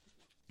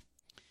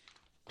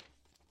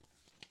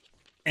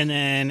 And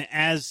then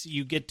as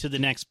you get to the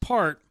next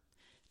part,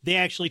 they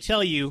actually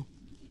tell you,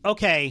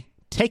 okay,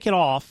 take it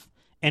off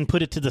and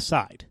put it to the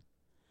side.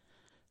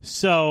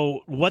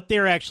 So what they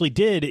actually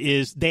did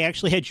is they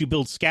actually had you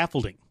build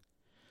scaffolding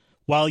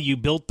while you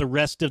built the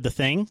rest of the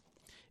thing,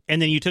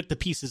 and then you took the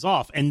pieces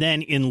off. And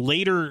then in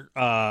later,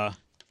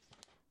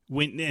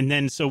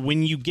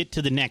 when you get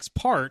to the next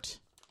part,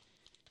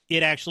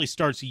 it actually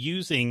starts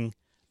using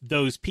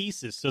those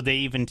pieces. So they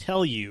even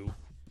tell you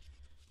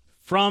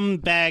from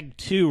bag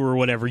 2 or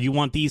whatever, you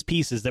want these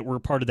pieces that were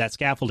part of that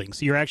scaffolding.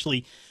 So you're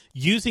actually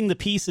using the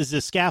pieces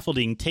as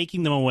scaffolding,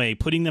 taking them away,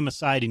 putting them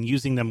aside, and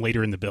using them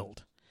later in the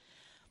build.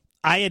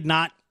 I had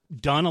not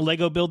done a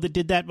Lego build that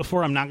did that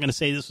before. I'm not going to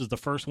say this was the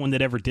first one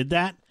that ever did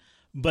that,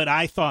 but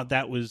I thought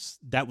that was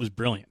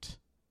brilliant.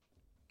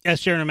 As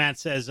Sharon Matt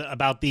says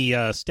about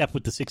the step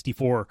with the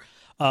 64,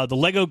 the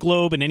Lego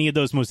globe and any of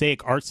those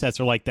mosaic art sets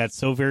are like that.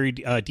 So very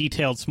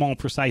detailed, small,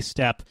 precise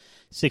step,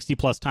 60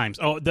 plus times.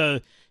 Oh,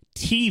 the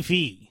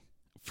TV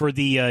for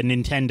the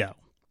Nintendo,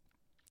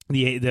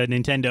 the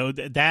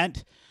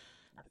Nintendo,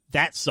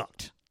 that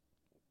sucked,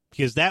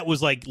 because that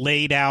was like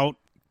laid out,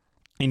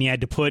 and you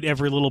had to put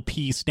every little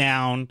piece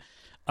down.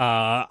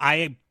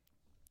 I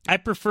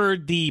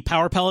preferred the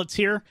power pellets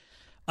here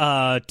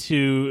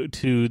to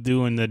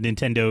doing the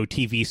Nintendo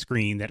TV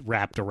screen that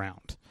wrapped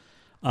around.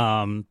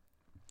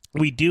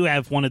 We do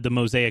have one of the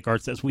mosaic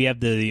art sets. We have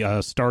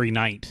the Starry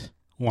Night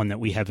one that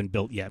we haven't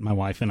built yet, my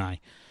wife and I.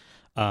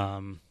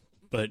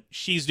 But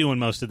she's doing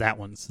most of that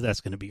one, so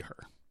that's going to be her.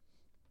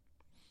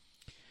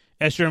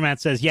 Esther Matt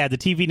says, yeah, the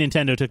TV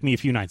Nintendo took me a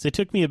few nights. It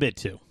took me a bit,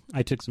 too.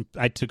 I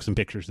took some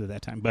pictures at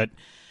that time. But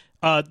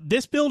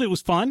This build, it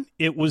was fun.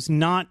 It was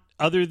not,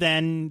 other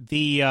than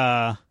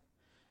the,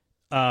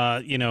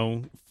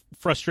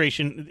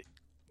 frustration,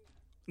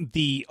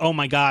 the, oh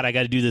my God, I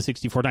got to do this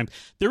 64 times.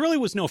 There really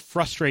was no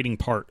frustrating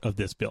part of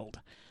this build.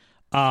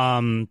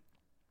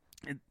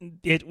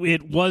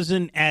 It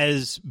wasn't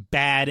as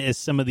bad as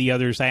some of the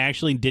others. I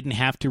actually didn't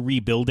have to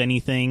rebuild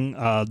anything.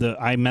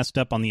 I messed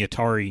up on the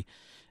Atari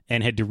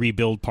and had to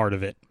rebuild part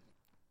of it.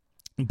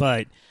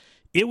 But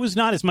it was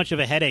not as much of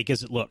a headache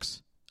as it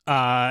looks.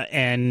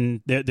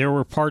 And there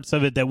were parts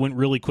of it that went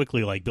really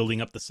quickly, like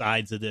building up the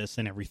sides of this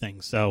and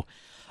everything. So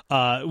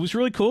it was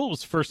really cool. It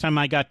was the first time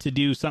I got to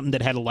do something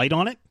that had a light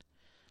on it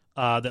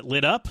that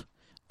lit up.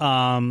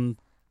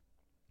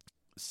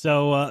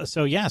 So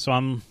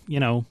I'm,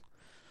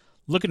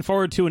 looking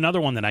forward to another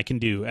one that I can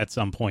do at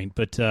some point.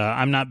 But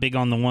I'm not big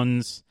on the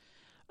ones.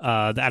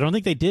 I don't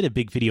think they did a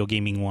big video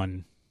gaming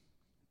one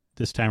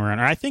this time around.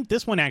 Or I think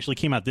this one actually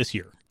came out this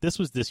year. This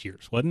was this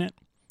year's, wasn't it?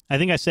 I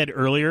think I said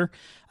earlier,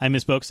 I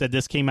misspoke, said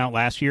this came out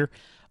last year.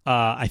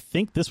 I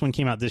think this one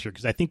came out this year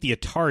because I think the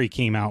Atari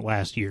came out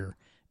last year,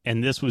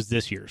 and this was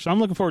this year. So I'm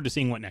looking forward to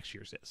seeing what next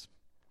year's is.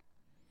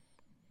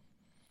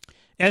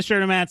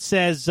 Esther Matt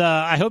says,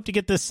 I hope to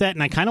get this set,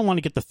 and I kind of want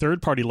to get the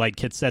third-party light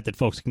kit set that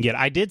folks can get.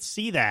 I did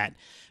see that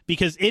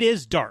because it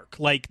is dark.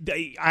 Like,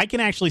 I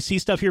can actually see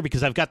stuff here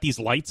because I've got these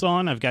lights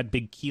on. I've got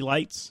big key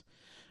lights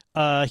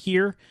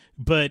here.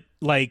 But,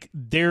 like,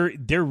 there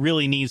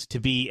really needs to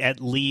be at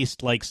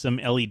least, like, some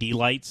LED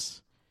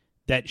lights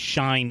that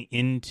shine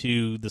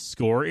into the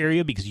score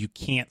area because you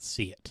can't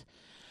see it.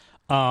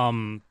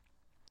 But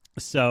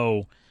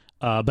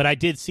I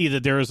did see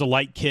that there is a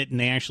light kit, and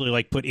they actually,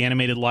 like, put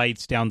animated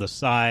lights down the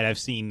side. I've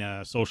seen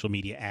social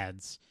media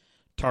ads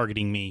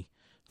targeting me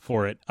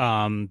for it.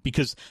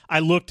 Because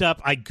I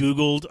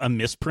Googled a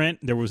misprint.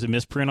 There was a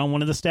misprint on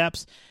one of the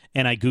steps.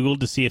 And I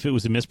Googled to see if it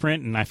was a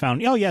misprint, and I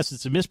found, oh, yes,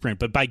 it's a misprint.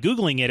 But by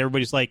Googling it,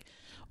 everybody's like,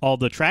 all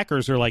the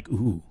trackers are like,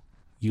 ooh,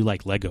 you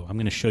like Lego. I'm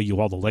going to show you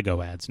all the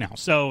Lego ads now.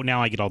 So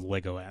now I get all the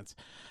Lego ads.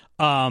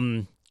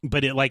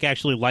 But it, like,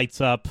 actually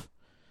lights up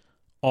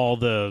all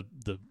the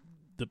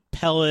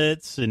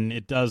pellets, and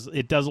it does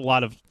a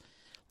lot of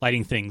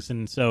lighting things.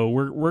 And so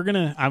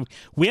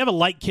we have a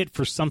light kit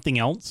for something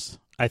else.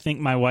 I think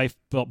my wife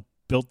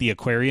built the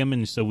aquarium,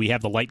 and so we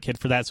have the light kit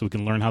for that so we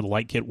can learn how the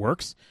light kit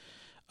works.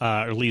 Or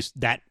at least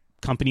that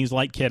company's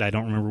light kit. I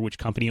don't remember which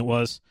company it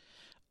was.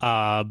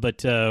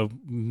 But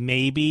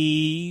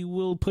maybe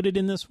we'll put it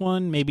in this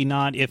one. Maybe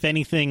not. If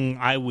anything,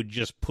 I would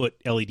just put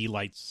LED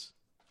lights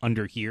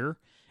under here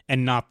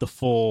and not the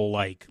full,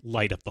 like,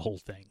 light up the whole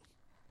thing.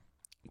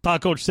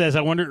 Pod Coach says,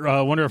 I wonder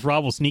if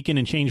Rob will sneak in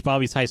and change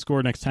Bobby's high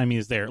score next time he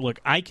is there. Look,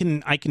 I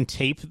can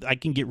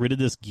get rid of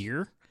this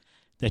gear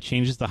that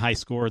changes the high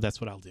score.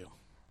 That's what I'll do.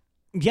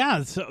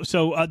 Yeah,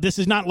 so this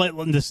is not a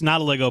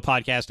Lego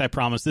podcast, I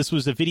promise. This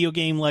was a video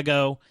game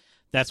Lego.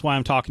 That's why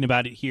I'm talking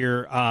about it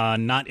here.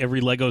 Not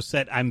every Lego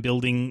set I'm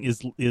building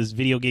is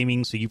video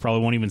gaming, so you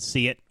probably won't even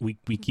see it. We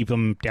keep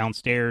them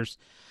downstairs.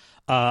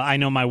 I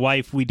know my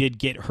wife, we did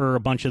get her a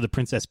bunch of the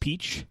Princess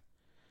Peach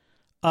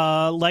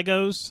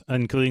Legos,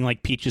 including,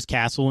 like, Peach's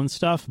Castle and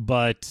stuff,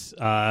 but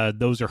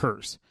those are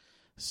hers.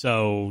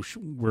 So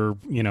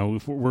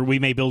we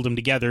may build them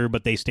together,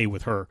 but they stay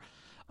with her.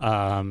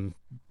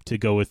 To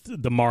go with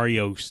the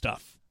Mario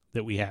stuff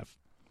that we have.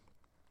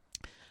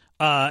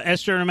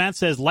 Esther and Matt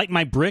says, Light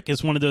My Brick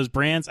is one of those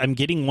brands. I'm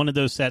getting one of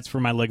those sets for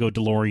my Lego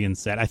DeLorean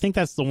set. I think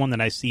that's the one that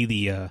I see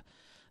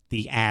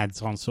the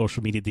ads on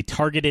social media, the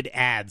targeted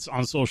ads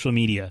on social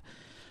media,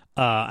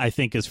 I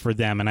think is for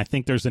them. And I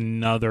think there's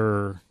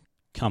another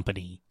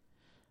company.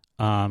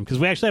 Because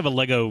we actually have a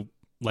Lego,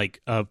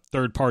 like a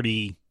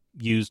third-party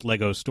used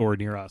Lego store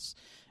near us.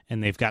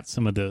 And they've got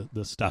some of the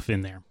stuff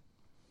in there.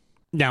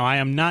 Now, I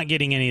am not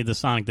getting any of the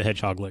Sonic the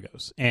Hedgehog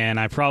Legos, and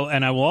I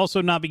will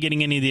also not be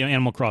getting any of the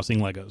Animal Crossing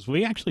Legos.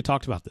 We actually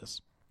talked about this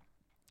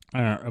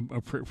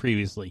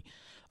previously.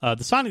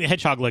 The Sonic the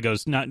Hedgehog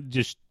Legos,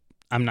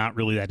 I'm not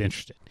really that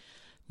interested.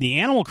 The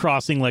Animal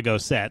Crossing Lego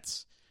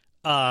sets,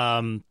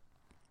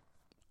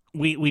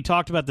 we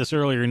talked about this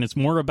earlier, and it's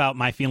more about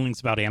my feelings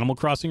about Animal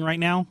Crossing right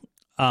now.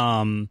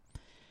 And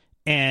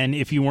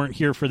if you weren't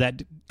here for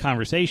that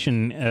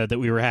conversation that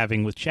we were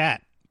having with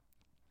chat,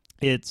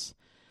 it's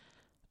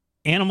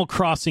Animal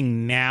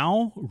Crossing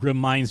now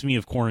reminds me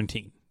of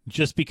quarantine,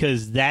 just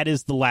because that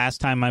is the last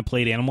time I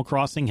played Animal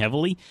Crossing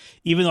heavily.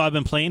 Even though I've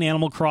been playing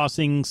Animal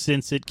Crossing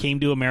since it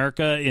came to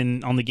America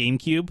on the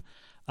GameCube,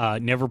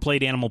 never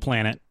played Animal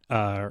Planet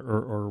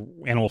or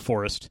Animal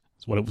Forest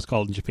is what it was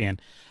called in Japan.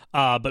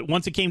 But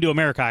once it came to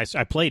America,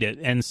 I played it,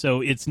 and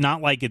so it's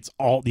not like it's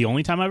the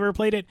only time I've ever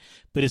played it,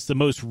 but it's the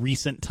most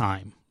recent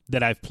time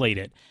that I've played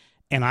it,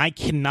 and I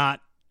cannot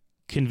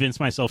convince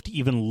myself to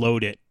even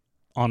load it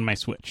on my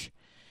Switch.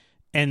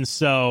 And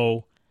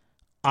so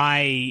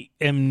I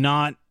am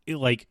not,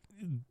 like,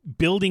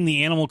 building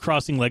the Animal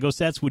Crossing Lego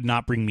sets would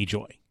not bring me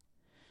joy.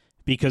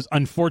 Because,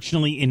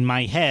 unfortunately, in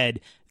my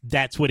head,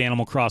 that's what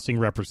Animal Crossing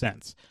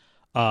represents.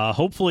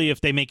 Hopefully,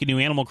 if they make a new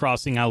Animal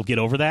Crossing, I'll get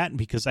over that,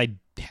 because I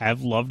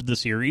have loved the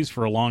series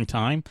for a long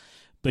time.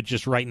 but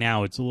just right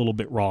now it's a little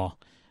bit raw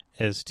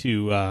as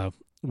to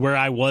where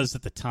I was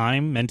at the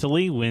time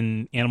mentally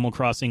when Animal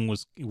Crossing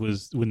was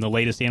when the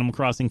latest Animal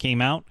Crossing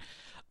came out.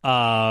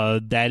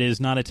 That is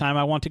not a time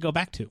I want to go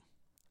back to,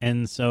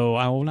 and so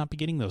I will not be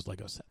getting those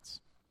Lego sets.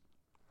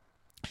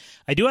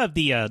 I do have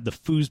the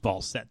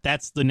foosball set.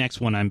 That's the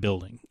next one I'm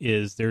building.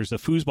 There's a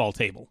foosball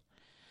table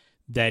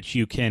that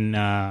you can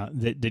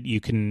that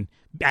you can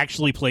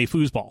actually play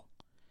foosball.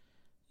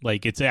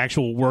 Like, it's an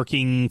actual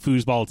working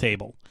foosball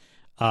table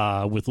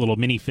with little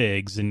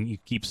minifigs, and you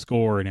keep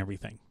score and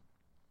everything.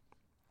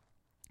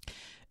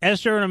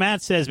 Esther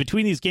Matt says,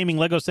 between these gaming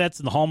Lego sets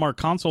and the Hallmark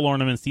console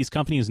ornaments, these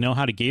companies know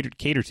how to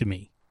cater to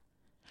me.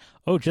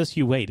 Oh, just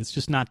you wait. It's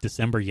just not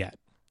December yet.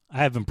 I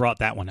haven't brought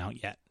that one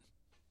out yet.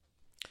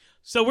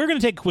 So we're going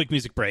to take a quick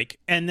music break,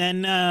 and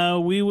then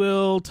we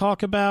will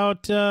talk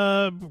about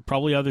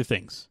probably other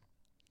things.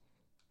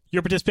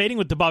 You're participating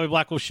with the Bobby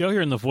Blackwell Show here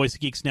in the Voice of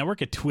Geeks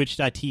Network at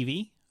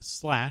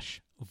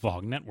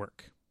twitch.tv/VOG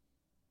Network.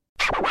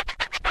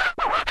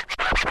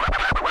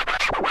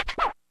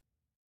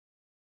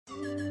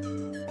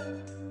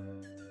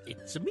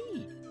 It's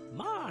me,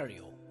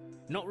 Mario.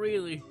 Not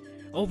really.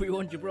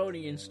 Obi-Wan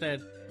Jabroni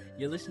instead.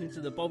 You're listening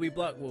to the Bobby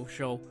Blackwell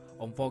Show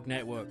on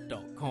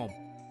VogNetwork.com.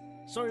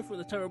 Sorry for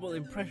the terrible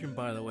impression,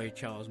 by the way,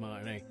 Charles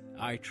Martinet.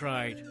 I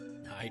tried.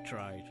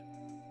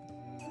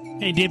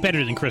 Hey, did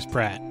better than Chris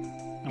Pratt.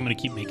 I'm going to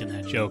keep making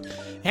that joke.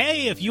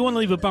 Hey, if you want to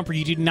leave a bumper,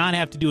 you do not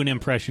have to do an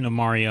impression of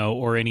Mario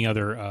or any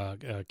other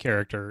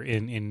character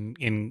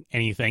in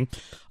anything.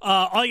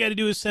 All you got to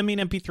do is send me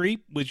an MP3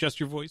 with just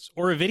your voice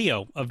or a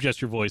video of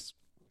just your voice.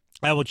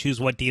 I will choose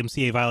what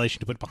DMCA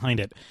violation to put behind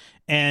it,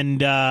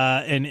 and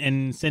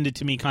send it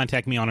to me.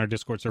 Contact me on our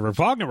Discord server,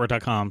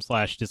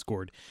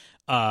 vognetwork.com/Discord.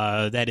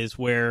 That is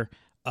where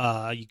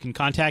you can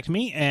contact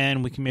me,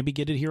 and we can maybe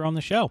get it here on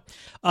the show.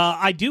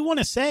 I do want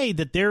to say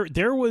that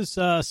there was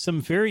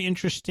some very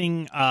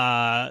interesting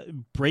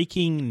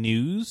breaking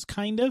news,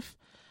 kind of.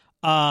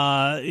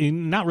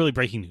 Not really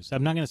breaking news.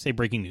 I'm not going to say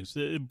breaking news.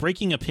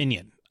 Breaking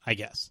opinion, I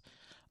guess.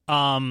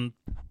 And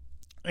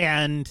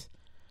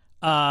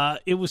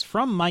it was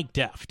from Mike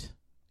Deft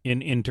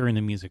in during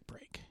the music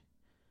break.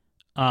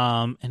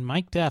 And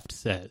Mike Deft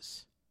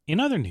says, in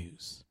other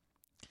news,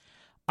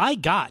 I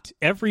got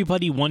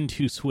Everybody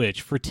 1-2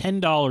 Switch for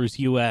 $10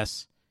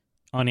 US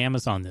on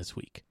Amazon this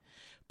week.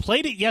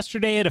 Played it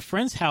yesterday at a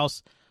friend's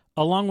house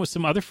along with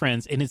some other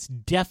friends, and it's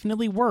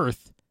definitely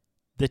worth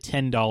the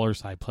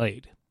 $10 I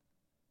paid.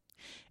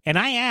 And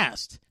I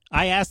asked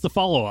the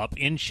follow-up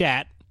in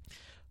chat,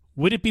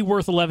 would it be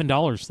worth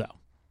 $11 though?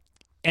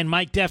 And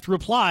Mike Deft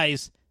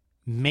replies,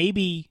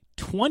 maybe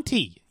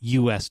 $20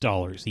 US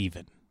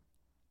even.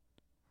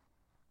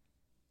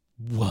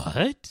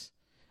 What?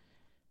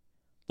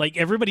 Like,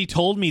 everybody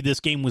told me this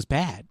game was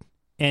bad,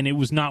 and it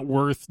was not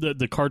worth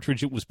the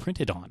cartridge it was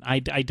printed on. I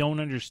don't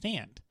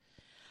understand.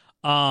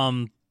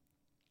 But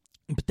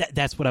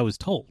that's what I was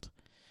told.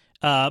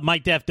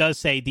 Mike Deft does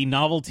say the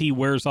novelty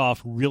wears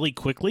off really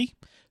quickly,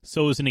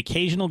 so as an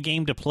occasional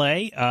game to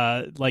play,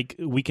 like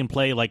we can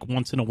play like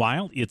once in a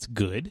while, it's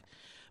good.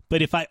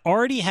 But if I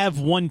already have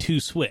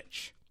 1-2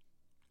 Switch,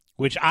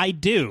 which I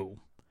do,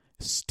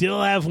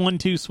 still have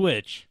 1-2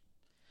 Switch,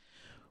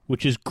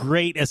 which is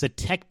great as a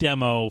tech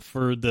demo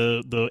for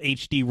the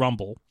HD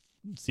Rumble.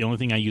 It's the only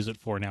thing I use it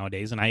for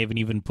nowadays, and I haven't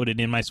even put it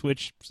in my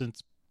Switch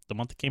since the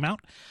month it came out.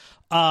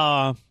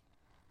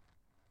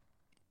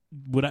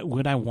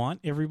 Would I want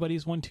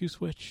everybody's 1-2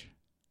 Switch?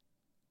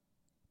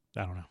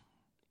 I don't know.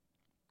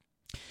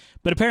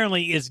 But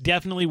apparently it's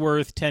definitely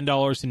worth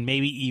 $10 and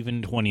maybe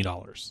even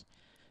 $20.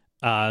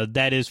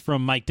 That is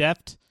from Mike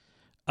Deft.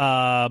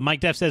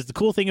 Mike Deft says the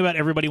cool thing about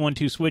Everybody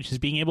 1-2 Switch is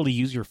being able to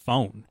use your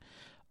phone.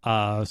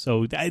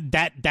 So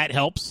that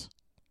helps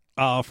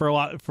for a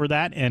lot for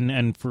that,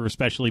 and for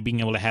especially being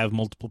able to have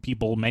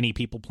many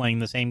people playing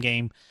the same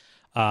game.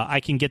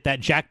 I can get that.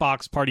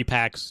 Jackbox Party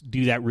Packs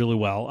do that really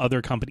well.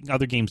 Other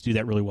games do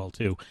that really well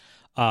too.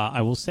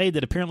 I will say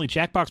that apparently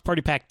Jackbox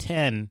Party Pack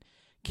 10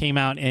 came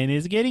out and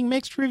is getting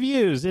mixed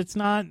reviews. It's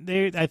not.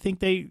 I think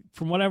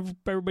from what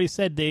everybody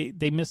said,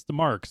 they missed the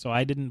mark. So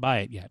I didn't buy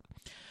it yet.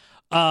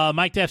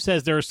 Mike Deft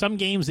says there are some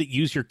games that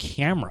use your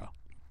camera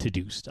to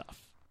do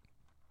stuff.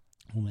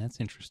 Well, that's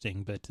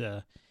interesting, but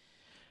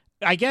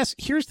I guess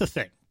here's the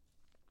thing.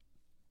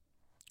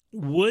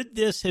 Would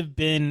this have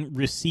been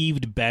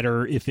received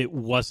better if it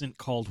wasn't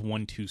called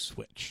 1-2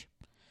 Switch?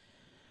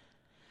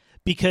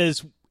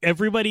 Because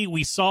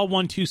we saw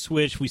 1-2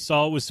 Switch, we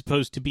saw it was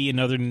supposed to be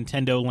another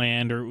Nintendo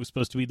Land, or it was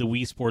supposed to be the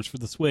Wii Sports for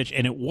the Switch,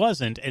 and it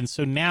wasn't, and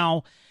so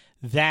now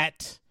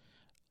that's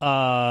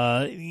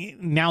kind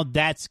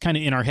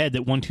of in our head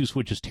that 1-2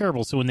 Switch is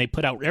terrible, so when they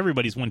put out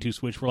everybody's 1-2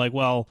 Switch, we're like,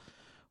 well,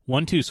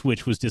 1-2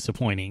 Switch was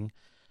disappointing,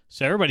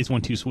 so everybody's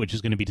 1-2 Switch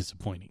is going to be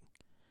disappointing.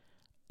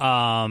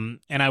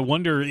 And I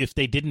wonder if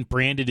they didn't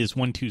brand it as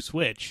 1-2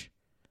 Switch,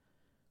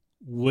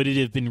 would it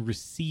have been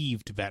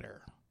received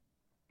better?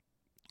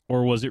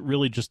 Or was it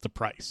really just the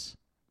price?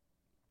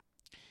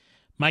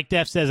 Mike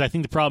Deft says, I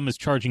think the problem is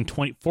charging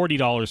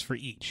 $40 for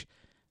each.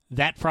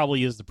 That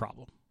probably is the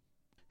problem.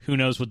 who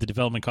knows what the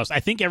development cost. I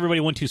think everybody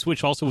 1-2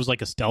 Switch also was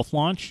like a stealth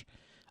launch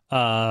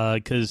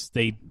because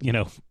they,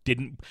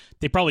 didn't.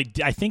 They probably.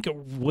 I think it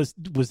was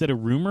that a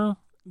rumor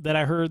that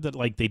I heard that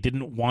like they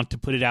didn't want to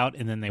put it out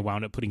and then they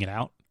wound up putting it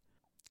out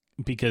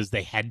because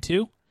they had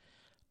to.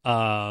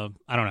 I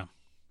don't know.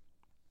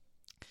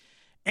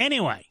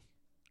 Anyway,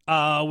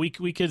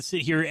 we could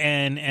sit here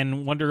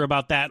and wonder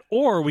about that,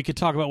 or we could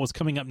talk about what's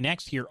coming up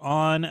next here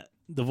on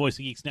the Voice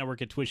of Geeks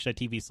Network at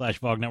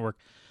twitch.tv/VOG Network.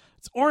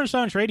 It's Orange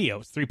Lounge Radio.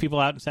 It's three people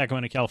out in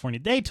Sacramento, California.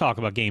 They talk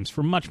about games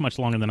for much, much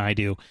longer than I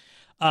do.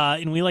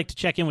 And we like to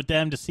check in with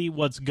them to see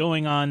what's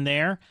going on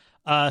there.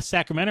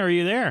 Sacramento, are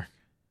you there?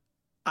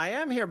 I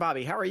am here,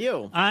 Bobby. How are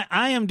you?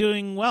 I am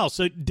doing well.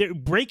 So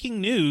breaking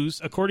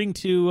news, according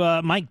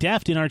to Mike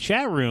Deft in our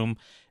chat room,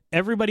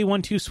 everybody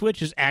 1-2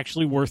 Switch is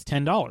actually worth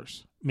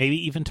 $10,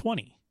 maybe even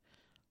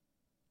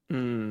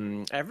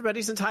 $20.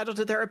 Everybody's entitled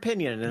to their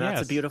opinion, and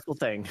that's a beautiful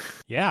thing.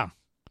 Yeah.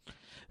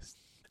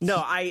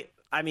 No,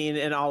 I mean,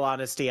 in all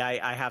honesty,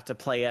 I have to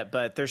play it,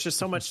 but there's just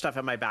so much stuff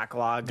in my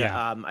backlog.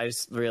 Yeah. I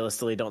just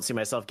realistically don't see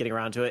myself getting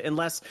around to it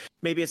unless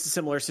maybe it's a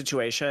similar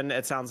situation.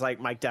 It sounds like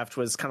Mike Deft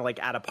was kind of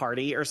like at a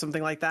party or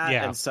something like that.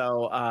 Yeah. And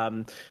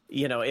so,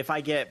 if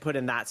I get put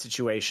in that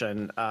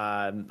situation,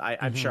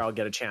 I'm sure I'll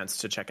get a chance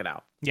to check it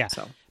out. Yeah.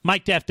 So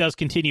Mike Deft does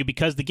continue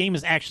because the game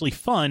is actually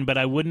fun, but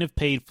I wouldn't have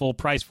paid full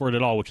price for it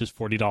at all, which is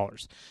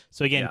 $40.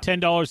 So again,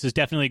 $10 is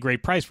definitely a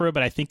great price for it,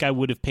 but I think I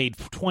would have paid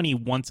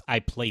 $20 once I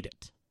played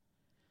it.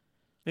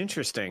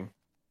 Interesting.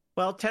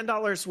 Well,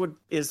 $10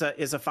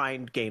 is a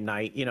fine game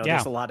night.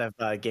 There's a lot of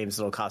games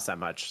that'll cost that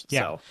much.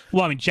 Yeah. So.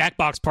 Well, I mean,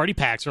 Jackbox party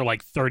packs are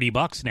like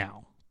 $30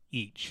 now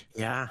each.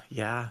 Yeah,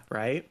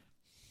 right.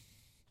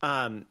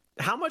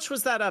 How much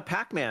was that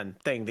Pac-Man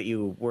thing that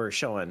you were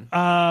showing?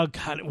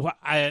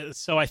 God,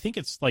 so I think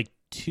it's like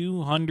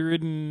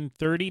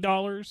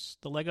 $230.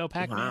 The Lego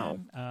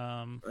Pac-Man.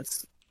 Wow.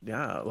 That's.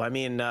 Yeah, well, I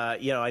mean,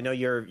 I know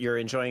you're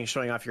enjoying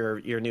showing off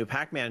your new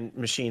Pac-Man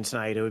machine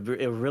tonight. It would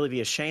really be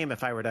a shame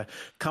if I were to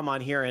come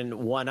on here and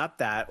one-up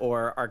that,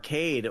 or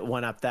Arcade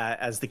one-up that,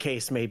 as the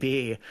case may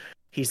be.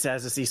 He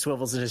says as he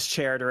swivels in his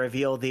chair to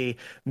reveal the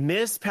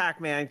Miss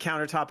Pac-Man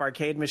countertop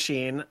arcade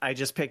machine I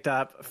just picked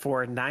up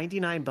for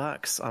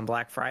 $99 on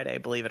Black Friday,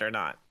 believe it or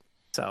not.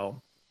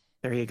 So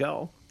there you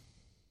go.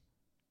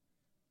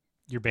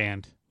 You're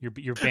banned.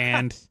 You're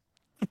banned.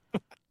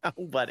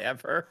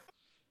 Whatever.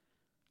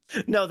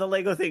 No, the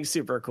Lego thing's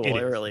super cool.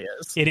 It really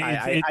is.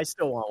 I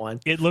still want one.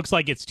 It looks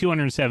like it's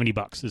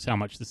 $270 is how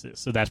much this is.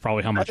 So that's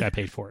probably how much I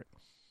paid for it.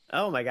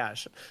 Oh my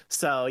gosh.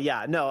 So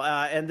yeah, no,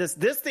 and this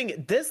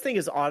thing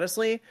is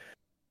honestly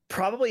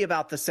probably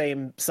about the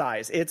same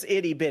size. It's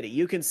itty bitty.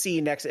 You can see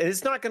next.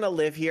 It's not going to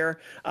live here.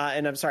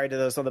 And I'm sorry to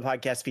those on the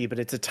podcast feed, but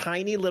it's a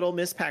tiny little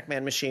Miss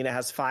Pac-Man machine. It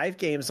has 5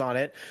 games on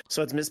it.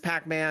 So it's Miss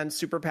Pac-Man,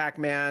 Super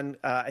Pac-Man,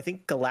 I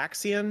think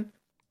Galaxian.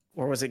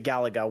 Or was it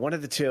Galaga? One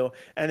of the two,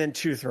 and then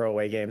 2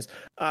 throwaway games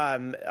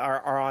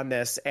are on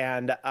this,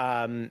 and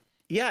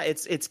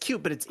it's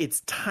cute, but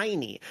it's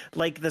tiny.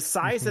 Like the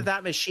size of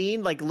that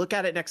machine. Like look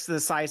at it next to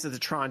the size of the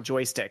Tron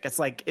joystick.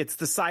 It's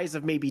the size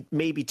of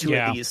maybe 2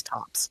 of these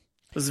tops.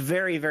 It was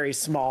very, very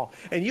small,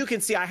 and you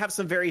can see I have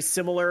some very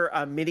similar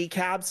mini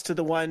cabs to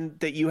the one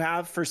that you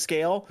have for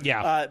scale.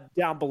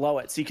 Down below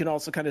it, so you can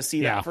also kind of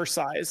see that for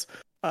size.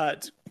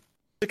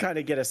 To kind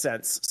of get a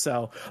sense.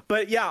 So,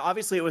 but yeah,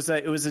 obviously it was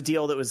a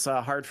deal that was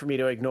hard for me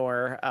to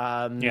ignore.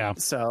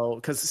 So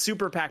because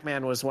Super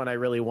Pac-Man was one I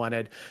really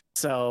wanted.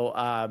 So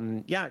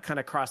it kind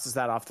of crosses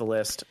that off the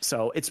list.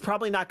 So it's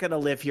probably not going to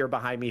live here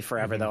behind me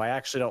forever, though. I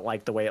actually don't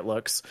like the way it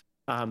looks.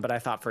 But I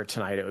thought for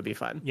tonight it would be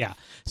fun. Yeah.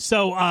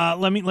 So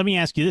let me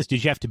ask you this: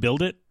 did you have to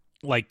build it?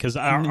 Like, because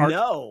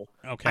no,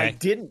 okay, I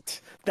didn't.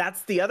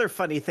 That's the other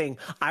funny thing.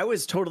 I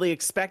was totally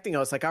expecting. I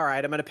was like, all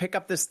right, I'm going to pick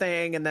up this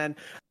thing, and then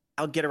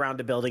I'll get around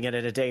to building it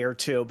in a day or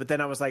two. But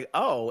then I was like,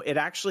 oh,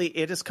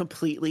 it is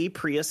completely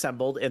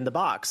pre-assembled in the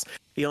box.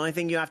 The only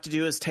thing you have to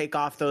do is take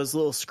off those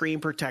little screen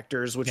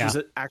protectors, which was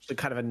actually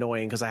kind of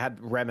annoying because I had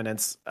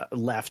remnants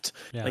left.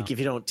 Like if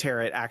you don't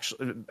tear it,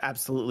 actually,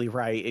 absolutely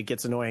right, it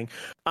gets annoying.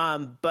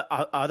 But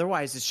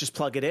otherwise, it's just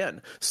plug it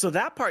in. So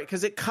that part,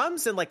 because it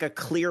comes in like a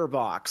clear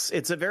box,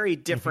 it's a very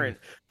different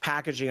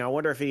packaging. I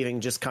wonder if it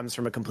even just comes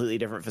from a completely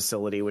different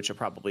facility, which it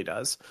probably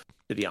does,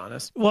 to be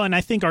honest. Well, and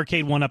I think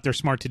Arcade1up, they're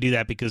smart to do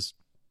that because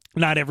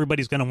not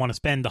everybody's going to want to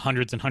spend the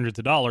hundreds and hundreds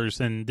of dollars,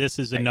 and this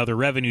is another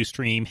revenue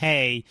stream.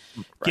 Hey,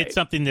 get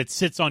something that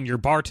sits on your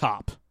bar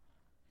top.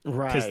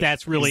 Right. Because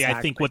that's really,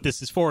 I think, what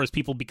this is for is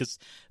people, because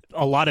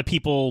a lot of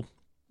people,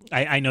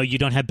 I know you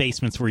don't have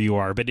basements where you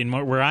are, but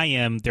where I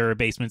am, there are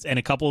basements, and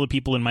a couple of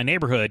people in my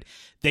neighborhood,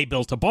 they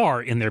built a bar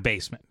in their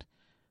basement.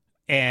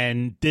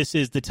 And this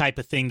is the type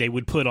of thing they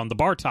would put on the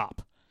bar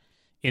top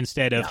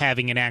instead of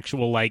having an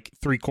actual, like,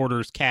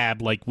 3/4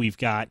 cab like we've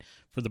got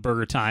for the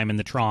Burger Time and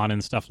the Tron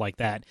and stuff like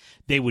that.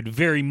 They would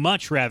very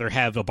much rather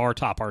have a bar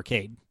top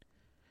arcade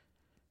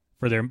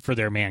for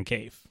their man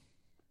cave.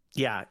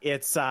 Yeah,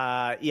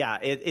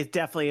 it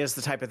definitely is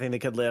the type of thing that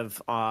could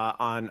live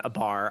on a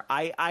bar.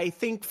 I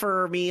think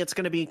for me, it's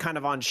going to be kind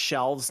of on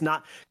shelves,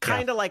 not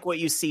kind of like what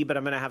you see, but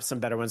I'm going to have some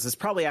better ones. It's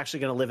probably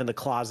actually going to live in the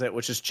closet,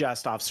 which is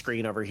just off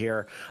screen over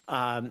here.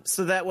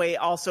 So that way,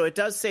 also, it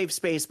does save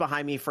space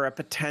behind me for a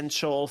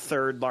potential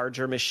third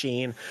larger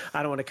machine.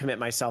 I don't want to commit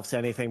myself to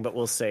anything, but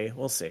we'll see.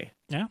 We'll see.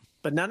 Yeah.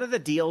 But none of the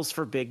deals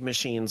for big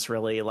machines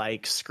really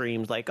like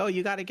screamed like, oh,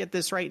 you got to get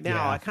this right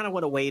now. Yeah. I kind of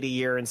want to wait a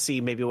year and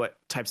see maybe what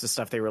types of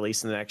stuff they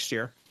release in the next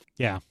year.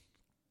 Yeah.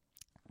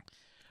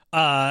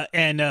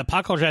 And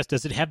Pop Culture asks,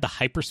 does it have the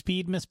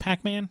hyperspeed, Miss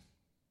Pac-Man?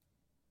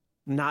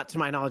 Not to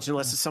my knowledge,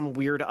 unless it's some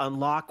weird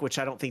unlock, which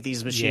I don't think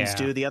these machines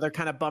do. The other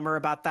kind of bummer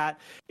about that,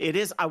 it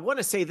is, I want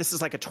to say this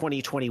is like a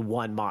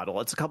 2021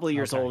 model. It's a couple of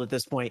years old at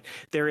this point.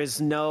 There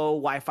is no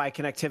Wi-Fi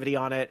connectivity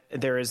on it.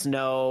 There's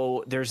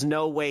no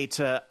way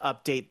to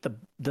update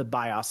the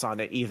BIOS on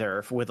it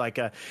either with like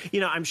a,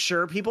 I'm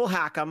sure people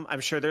hack them.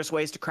 I'm sure there's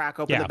ways to crack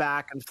open the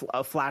back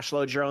and flash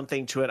load your own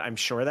thing to it. I'm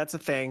sure that's a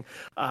thing,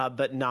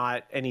 but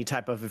not any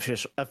type of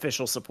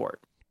official support.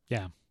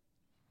 Yeah.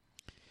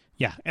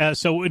 Yeah.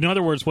 So in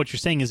other words, what you're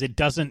saying is it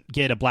doesn't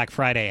get a Black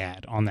Friday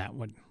ad on that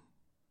one.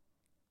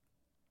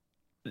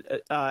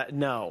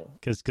 No,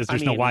 because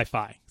there's no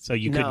Wi-Fi, so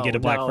you couldn't get a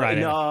Black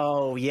Friday.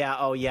 No, yeah,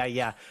 oh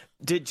yeah.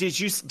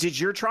 Did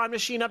your Tron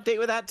machine update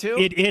with that too?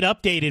 It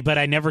updated, but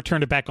I never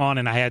turned it back on,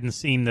 and I hadn't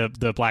seen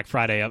the Black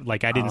Friday.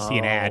 Like I didn't see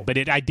an ad,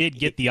 but I did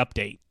get the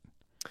update.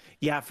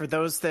 Yeah, for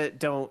those that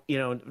don't,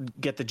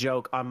 get the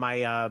joke, on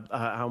my,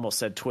 I almost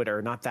said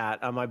Twitter, not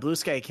that, on my Blue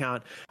Sky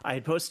account, I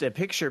had posted a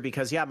picture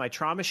because, my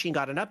Tron machine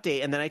got an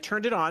update, and then I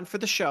turned it on for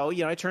the show.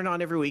 I turn it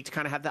on every week to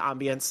kind of have the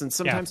ambience, and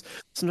sometimes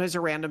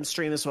a random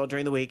stream as well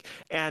during the week,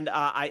 and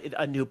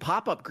a new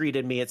pop-up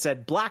greeted me. It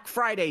said, Black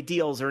Friday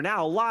deals are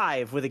now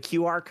live, with a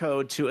QR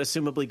code to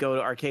assumably go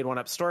to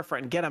Arcade1up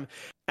storefront and get them.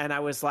 And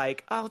I was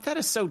like, oh, that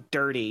is so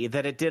dirty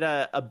that it did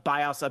a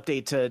BIOS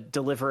update to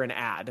deliver an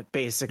ad,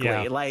 basically.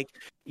 Yeah. Like,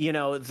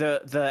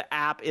 the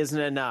app isn't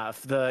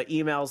enough. The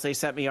emails they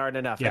sent me aren't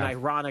enough. Yeah. And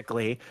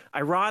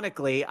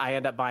ironically, I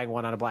end up buying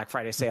one on a Black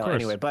Friday sale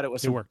anyway. But it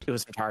was from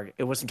Target.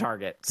 It was from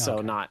Target, so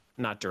not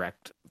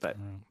direct. But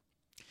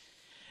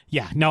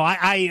yeah, no,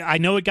 I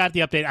know it got the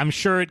update. I'm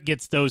sure it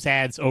gets those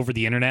ads over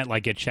the internet,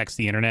 like it checks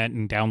the internet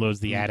and downloads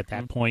the ad at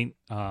that point.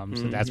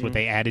 So that's what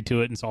they added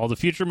to it. And so all the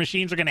future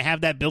machines are going to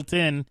have that built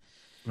in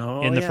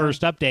the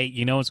first update.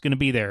 It's going to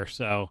be there.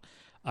 So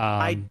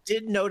I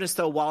did notice,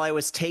 though, while I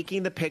was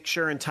taking the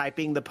picture and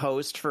typing the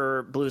post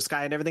for Blue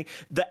Sky and everything,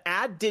 the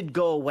ad did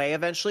go away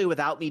eventually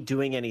without me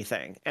doing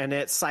anything. And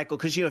it cycled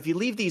because, if you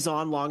leave these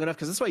on long enough,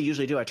 because that's what I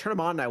usually do, I turn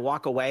them on and I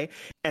walk away,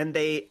 and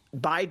they,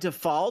 by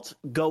default,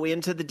 go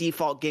into the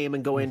default game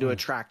and go into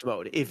attract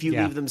mode if you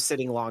leave them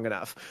sitting long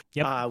enough,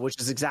 which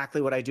is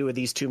exactly what I do with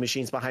these two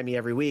machines behind me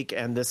every week.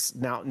 And this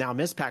now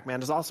Miss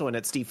Pac-Man is also in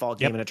its default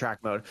game in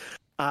attract mode.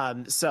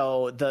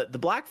 So the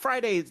Black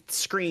Friday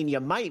screen you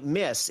might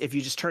miss if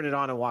you just turn it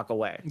on and walk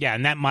away. Yeah,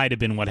 and that might have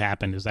been what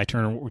happened. Is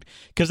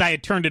because I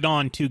had turned it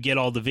on to get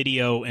all the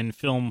video and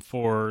film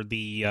for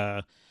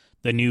the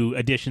new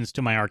additions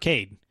to my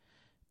arcade,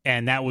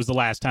 and that was the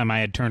last time I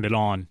had turned it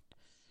on.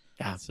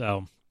 Yeah.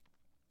 So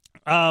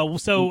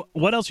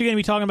what else are you going to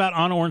be talking about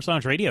on Orange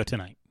Lounge Radio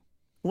tonight?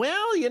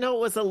 Well, it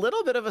was a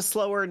little bit of a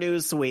slower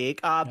news week,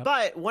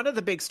 but one of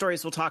the big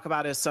stories we'll talk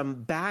about is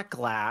some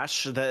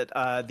backlash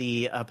that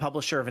the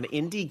publisher of an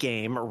indie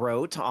game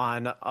wrote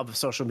on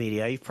social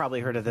media. You've probably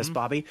heard of this,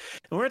 Bobby. And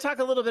we're going to talk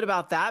a little bit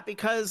about that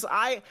because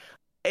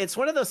it's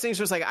one of those things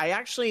where it's like,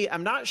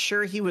 I'm not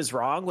sure he was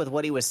wrong with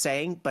what he was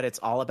saying, but it's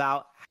all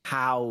about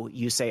how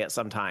you say it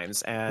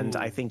sometimes. And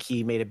I think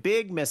he made a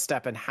big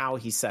misstep in how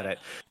he said it.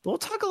 We'll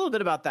talk a little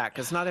bit about that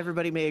because not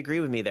everybody may agree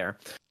with me there.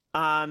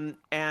 Some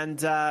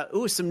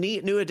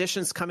neat new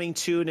additions coming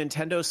to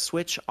Nintendo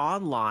Switch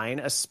Online,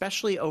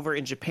 especially over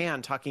in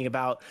Japan, talking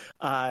about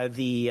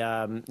the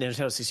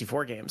Nintendo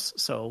 64 games.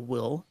 So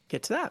we'll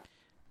get to that.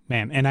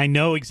 Man, and I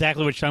know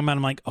exactly what you're talking about.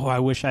 I'm like, I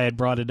wish I had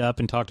brought it up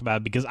and talked about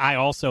it because I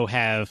also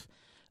have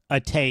a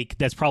take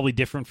that's probably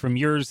different from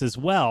yours as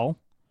well.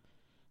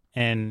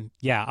 And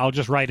yeah, I'll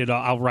just write it.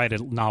 I'll write a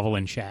novel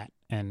in chat,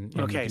 and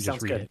you can sounds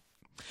just read good. it.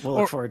 We'll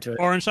look forward to it.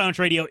 Orange Lounge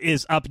Radio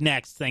is up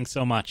next. Thanks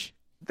so much.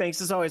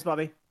 Thanks as always,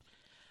 Bobby.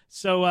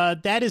 So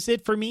that is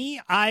it for me.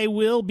 I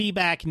will be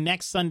back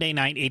next Sunday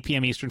night, 8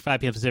 p.m. Eastern,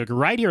 5 p.m. Pacific,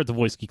 right here at the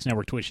Voice Geeks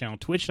Network Twitch channel,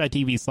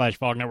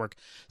 twitch.tv/VOG Network.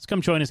 So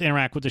come join us,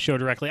 interact with the show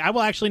directly. I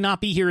will actually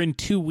not be here in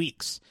 2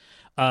 weeks.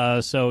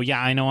 So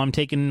yeah, I know I'm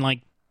taking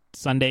like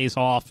Sundays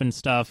off and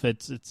stuff.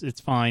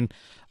 It's fine.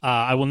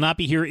 I will not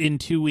be here in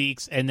 2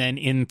 weeks, and then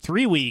in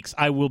 3 weeks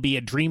I will be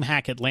at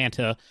DreamHack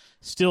Atlanta,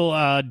 still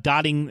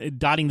dotting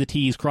the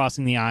T's,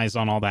 crossing the I's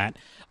on all that.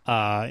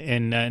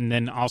 And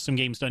then Awesome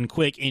Games Done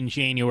Quick in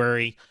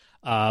January.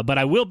 But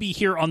I will be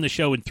here on the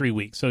show in 3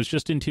 weeks, so it's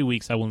just in 2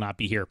 weeks I will not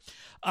be here.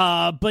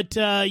 But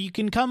you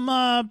can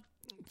come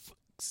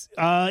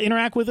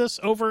interact with us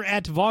over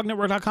at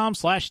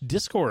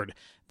vognetwork.com/Discord.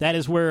 That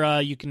is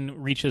where you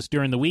can reach us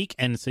during the week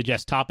and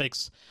suggest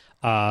topics.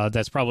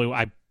 That's probably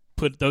I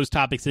put those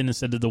topics in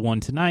instead of the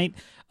one tonight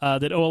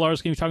that OLR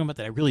is going to be talking about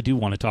that I really do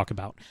want to talk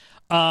about.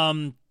 But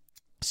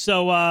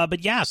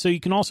you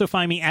can also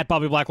find me at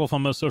Bobby Blackwolf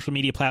on most social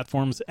media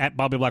platforms, at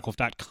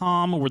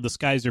BobbyBlackwolf.com, where the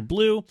skies are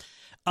blue,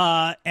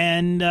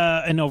 and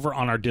over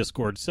on our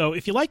Discord. So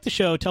if you like the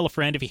show, tell a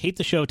friend. If you hate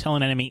the show, tell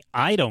an enemy.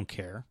 I don't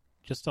care.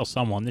 Just tell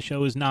someone. The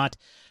show is not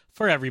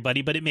for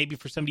everybody, but it may be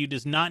for somebody who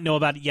does not know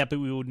about it yet, but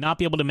we would not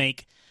be able to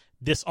make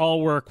this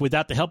all work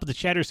without the help of the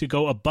chatters who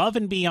go above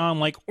and beyond,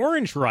 like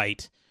Orange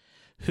Right,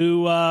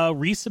 who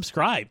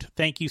resubscribed.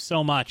 Thank you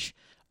so much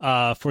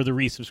for the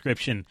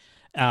resubscription.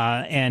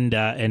 And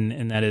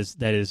that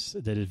is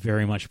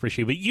very much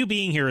appreciated. But you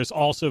being here is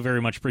also very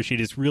much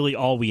appreciated. It's really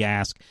all we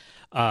ask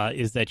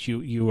is that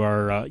you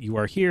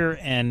are here,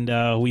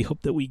 and we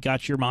hope that we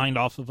got your mind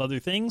off of other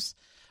things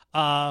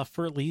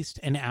for at least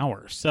an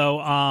hour.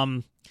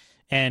 So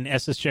and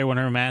SSJ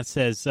 100 Matt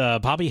says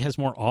Bobby has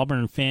more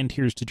Auburn fan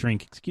tears to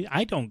drink.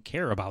 I don't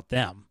care about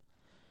them.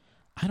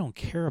 I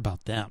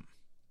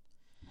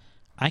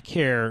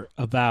care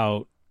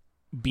about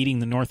beating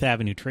the North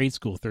Avenue Trade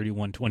School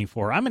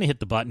 31-24. I'm going to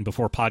hit the button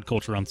before Pod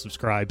Culture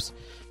unsubscribes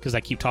because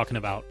I keep talking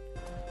about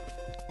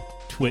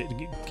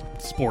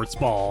sports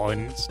ball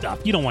and stuff.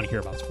 You don't want to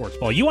hear about sports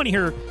ball. You want to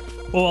hear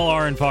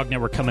OLR and Fog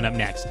Network coming up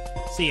next.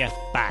 See ya.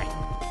 Bye.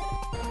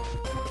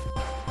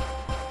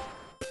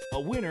 A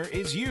winner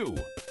is you.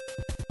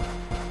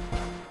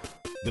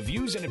 The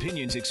views and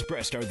opinions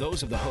expressed are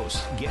those of the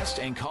hosts, guests,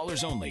 and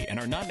callers only, and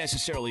are not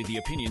necessarily the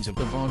opinions of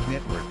the VOG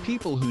Network.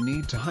 People who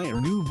need to hire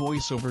new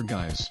voiceover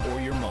guys.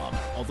 Or your mom.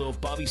 Although if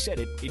Bobby said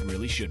it, it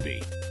really should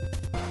be.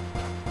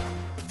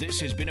 This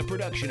has been a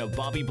production of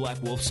Bobby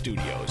Blackwolf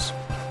Studios.